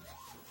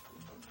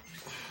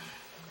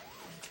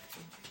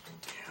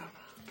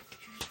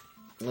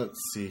 Let's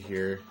see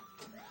here.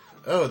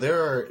 Oh,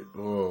 there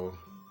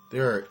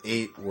are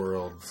 8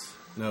 worlds.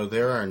 No,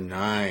 there are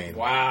 9.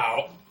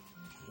 Wow.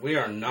 We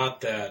are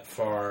not that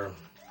far.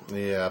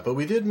 Yeah, but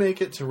we did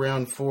make it to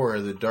round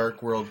 4, the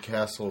Dark World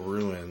Castle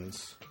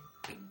Ruins.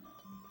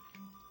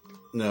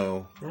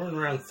 No. We're in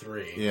round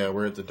 3. Yeah,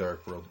 we're at the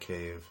Dark World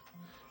Cave.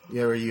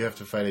 Yeah, where you have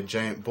to fight a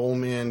giant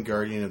bullman,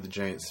 guardian of the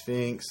giant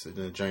sphinx, and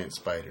a giant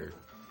spider.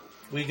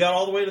 We got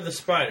all the way to the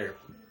spider.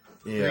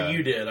 Yeah. Or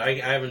you did. I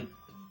haven't...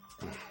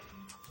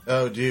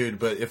 Oh, dude,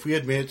 but if we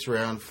had made it to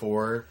round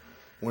 4,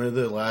 one of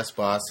the last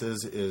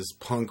bosses is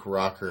Punk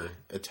Rocker,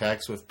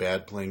 attacks with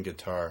bad playing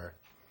guitar.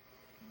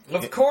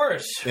 Of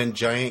course! And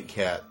Giant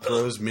Cat,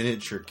 throws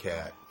miniature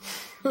cat.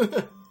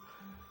 Well,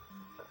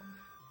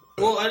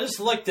 I just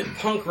like that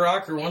Punk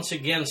Rocker, once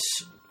again,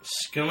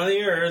 scum of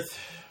the earth.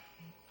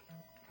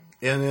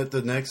 And at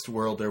the next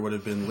world, there would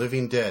have been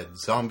Living Dead,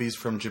 zombies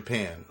from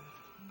Japan,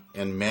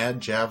 and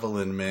Mad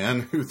Javelin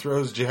Man, who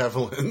throws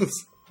javelins.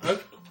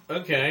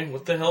 Okay,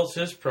 what the hell's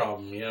his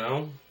problem, you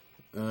know?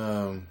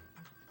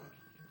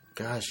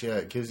 Gosh, yeah,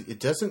 it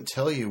doesn't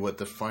tell you what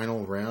the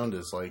final round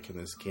is like in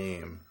this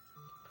game.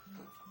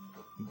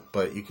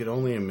 but you could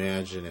only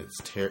imagine it's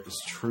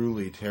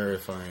truly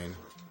terrifying.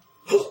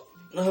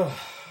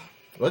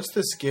 What's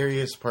the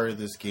scariest part of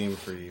this game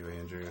for you,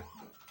 Andrew?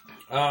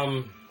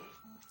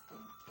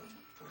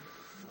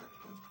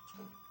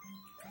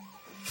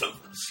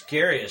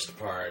 Scariest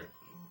part.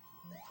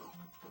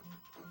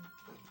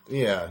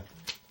 Yeah.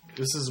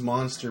 This is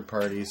Monster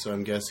Party, so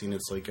I'm guessing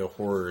it's like a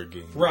horror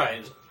game.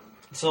 Right.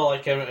 So,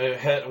 like,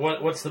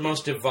 what's the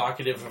most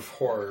evocative of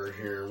horror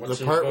here? What's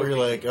the part where you're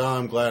like, oh,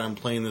 I'm glad I'm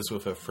playing this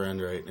with a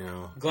friend right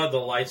now. Glad the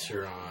lights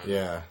are on.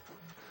 Yeah.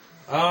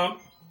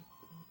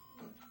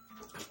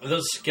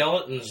 Those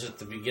skeletons at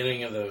the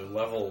beginning of the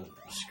level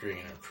screen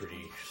are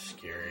pretty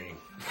scary.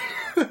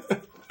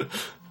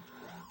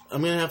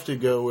 I'm going to have to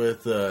go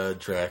with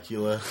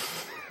Dracula.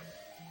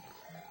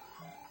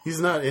 He's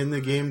not in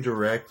the game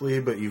directly,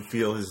 but you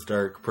feel his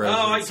dark presence.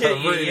 Oh, I get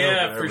you.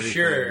 Yeah, for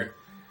sure.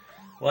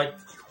 Like...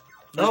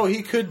 Oh,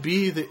 he could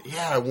be the...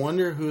 Yeah, I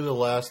wonder who the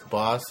last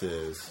boss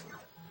is.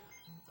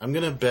 I'm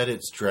going to bet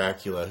it's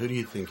Dracula. Who do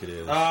you think it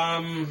is?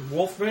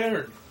 Wolfman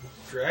or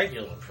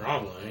Dracula,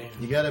 probably.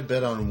 You got to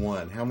bet on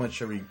one. How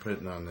much are we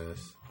putting on this?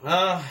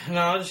 No,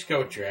 I'll just go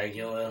with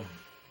Dracula.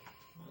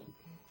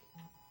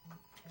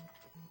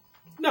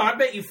 No, I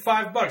bet you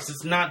 $5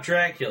 it's not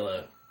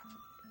Dracula.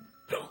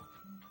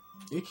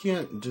 You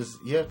can't just...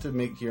 You have to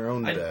make your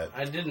own bet.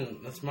 I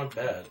didn't. That's my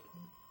bet.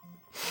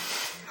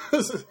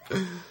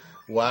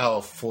 Wow,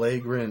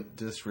 flagrant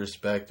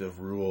disrespect of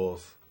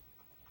rules.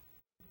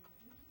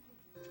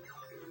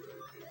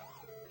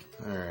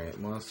 Alright,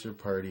 Monster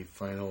Party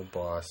final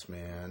boss,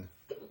 man.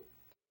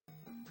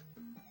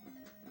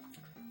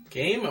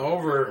 Game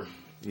over.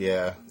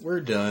 Yeah, we're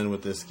done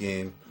with this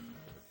game.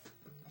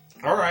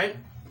 Alright.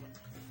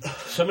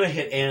 So I'm going to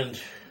hit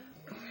end.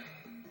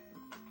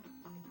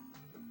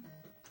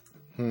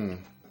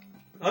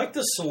 I like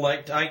the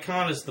select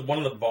icon as one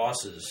of the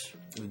bosses.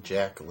 The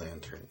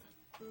jack-o'-lantern.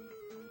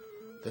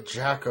 The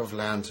Jack of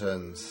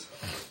Lanterns.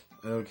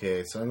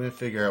 Okay, so I'm going to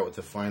figure out what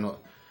the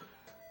final...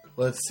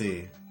 Let's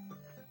see.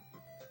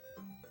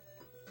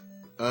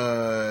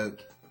 The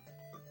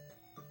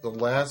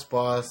last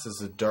boss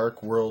is a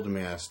Dark World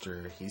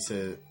Master. He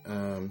said...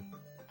 and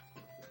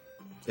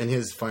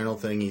his final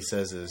thing he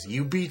says is,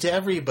 "You beat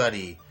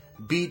everybody!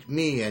 Beat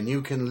me and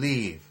you can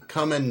leave.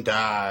 Come and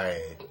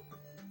die."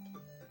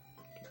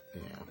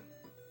 Yeah.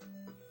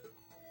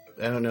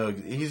 I don't know.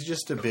 He's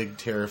just a big,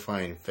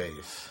 terrifying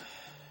face.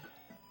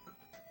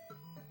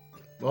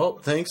 Well,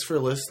 thanks for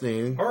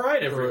listening. All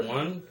right,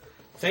 everyone.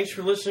 Thanks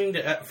for listening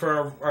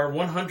for our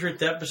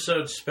 100th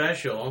episode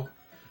special.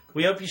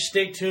 We hope you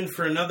stay tuned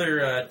for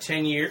another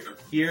 10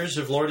 years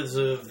of Lord of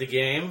the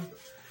Game.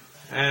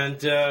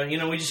 And,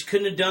 we just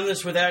couldn't have done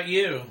this without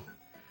you.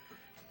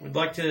 We'd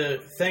like to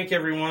thank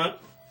everyone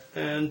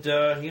and,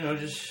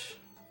 just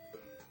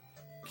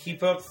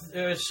keep up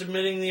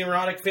submitting the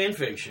erotic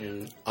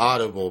fanfiction.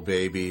 Audible,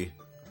 baby.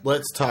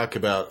 Let's talk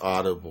about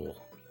Audible.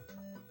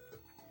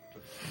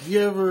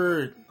 You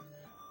ever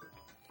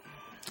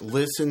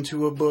listen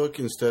to a book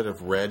instead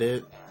of read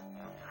it?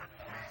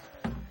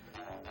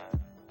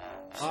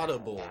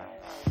 Audible.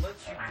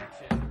 Let's you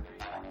pretend.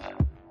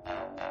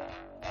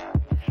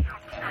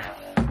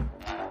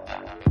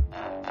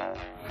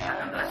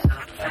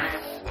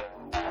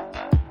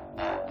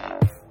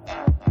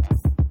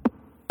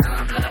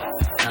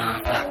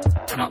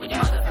 Come up with your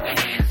motherfucking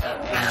hands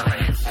up, now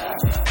hands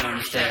up. Turn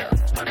the stare,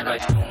 whenever I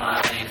do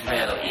my things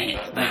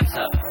real, banks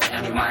up,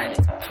 and remind it.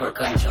 Twerk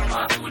until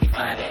my booty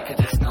find it, cause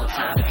there's no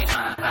time to be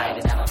trying to hide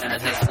it. Now I'm gonna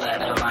take blood,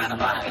 never mind, I'm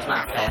lying, it's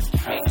my fast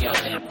trick. Yo,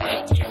 then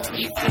wait, you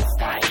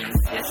resist, I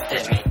insist,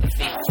 that make the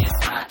feet is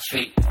my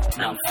treat.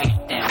 No feet,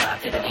 damn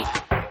right to the beat.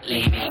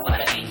 Leave me by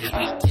the angels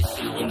weak,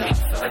 just you and me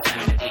for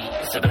eternity.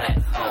 It's a black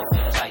hole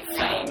with a light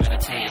flame, and a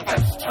tan,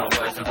 versatile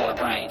words of boy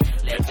brain.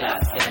 Live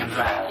glass, get them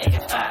dry, yeah,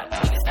 it's fine, we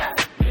can stop.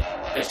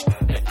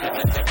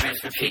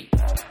 Rinse, repeat.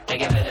 They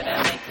get better than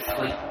make it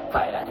sweet.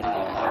 Fight, I can do it.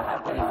 I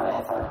have to be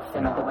fast.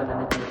 Send up the weather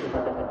and the juice.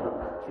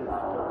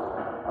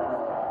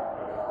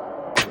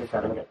 I wish I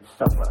didn't get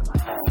sober.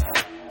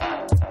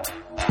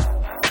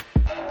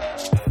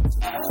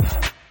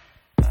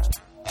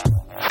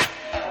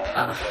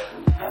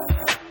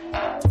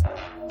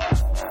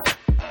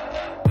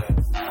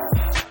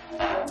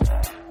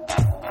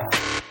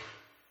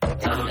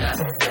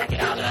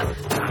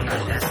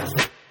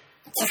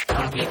 Just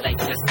don't be like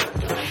this.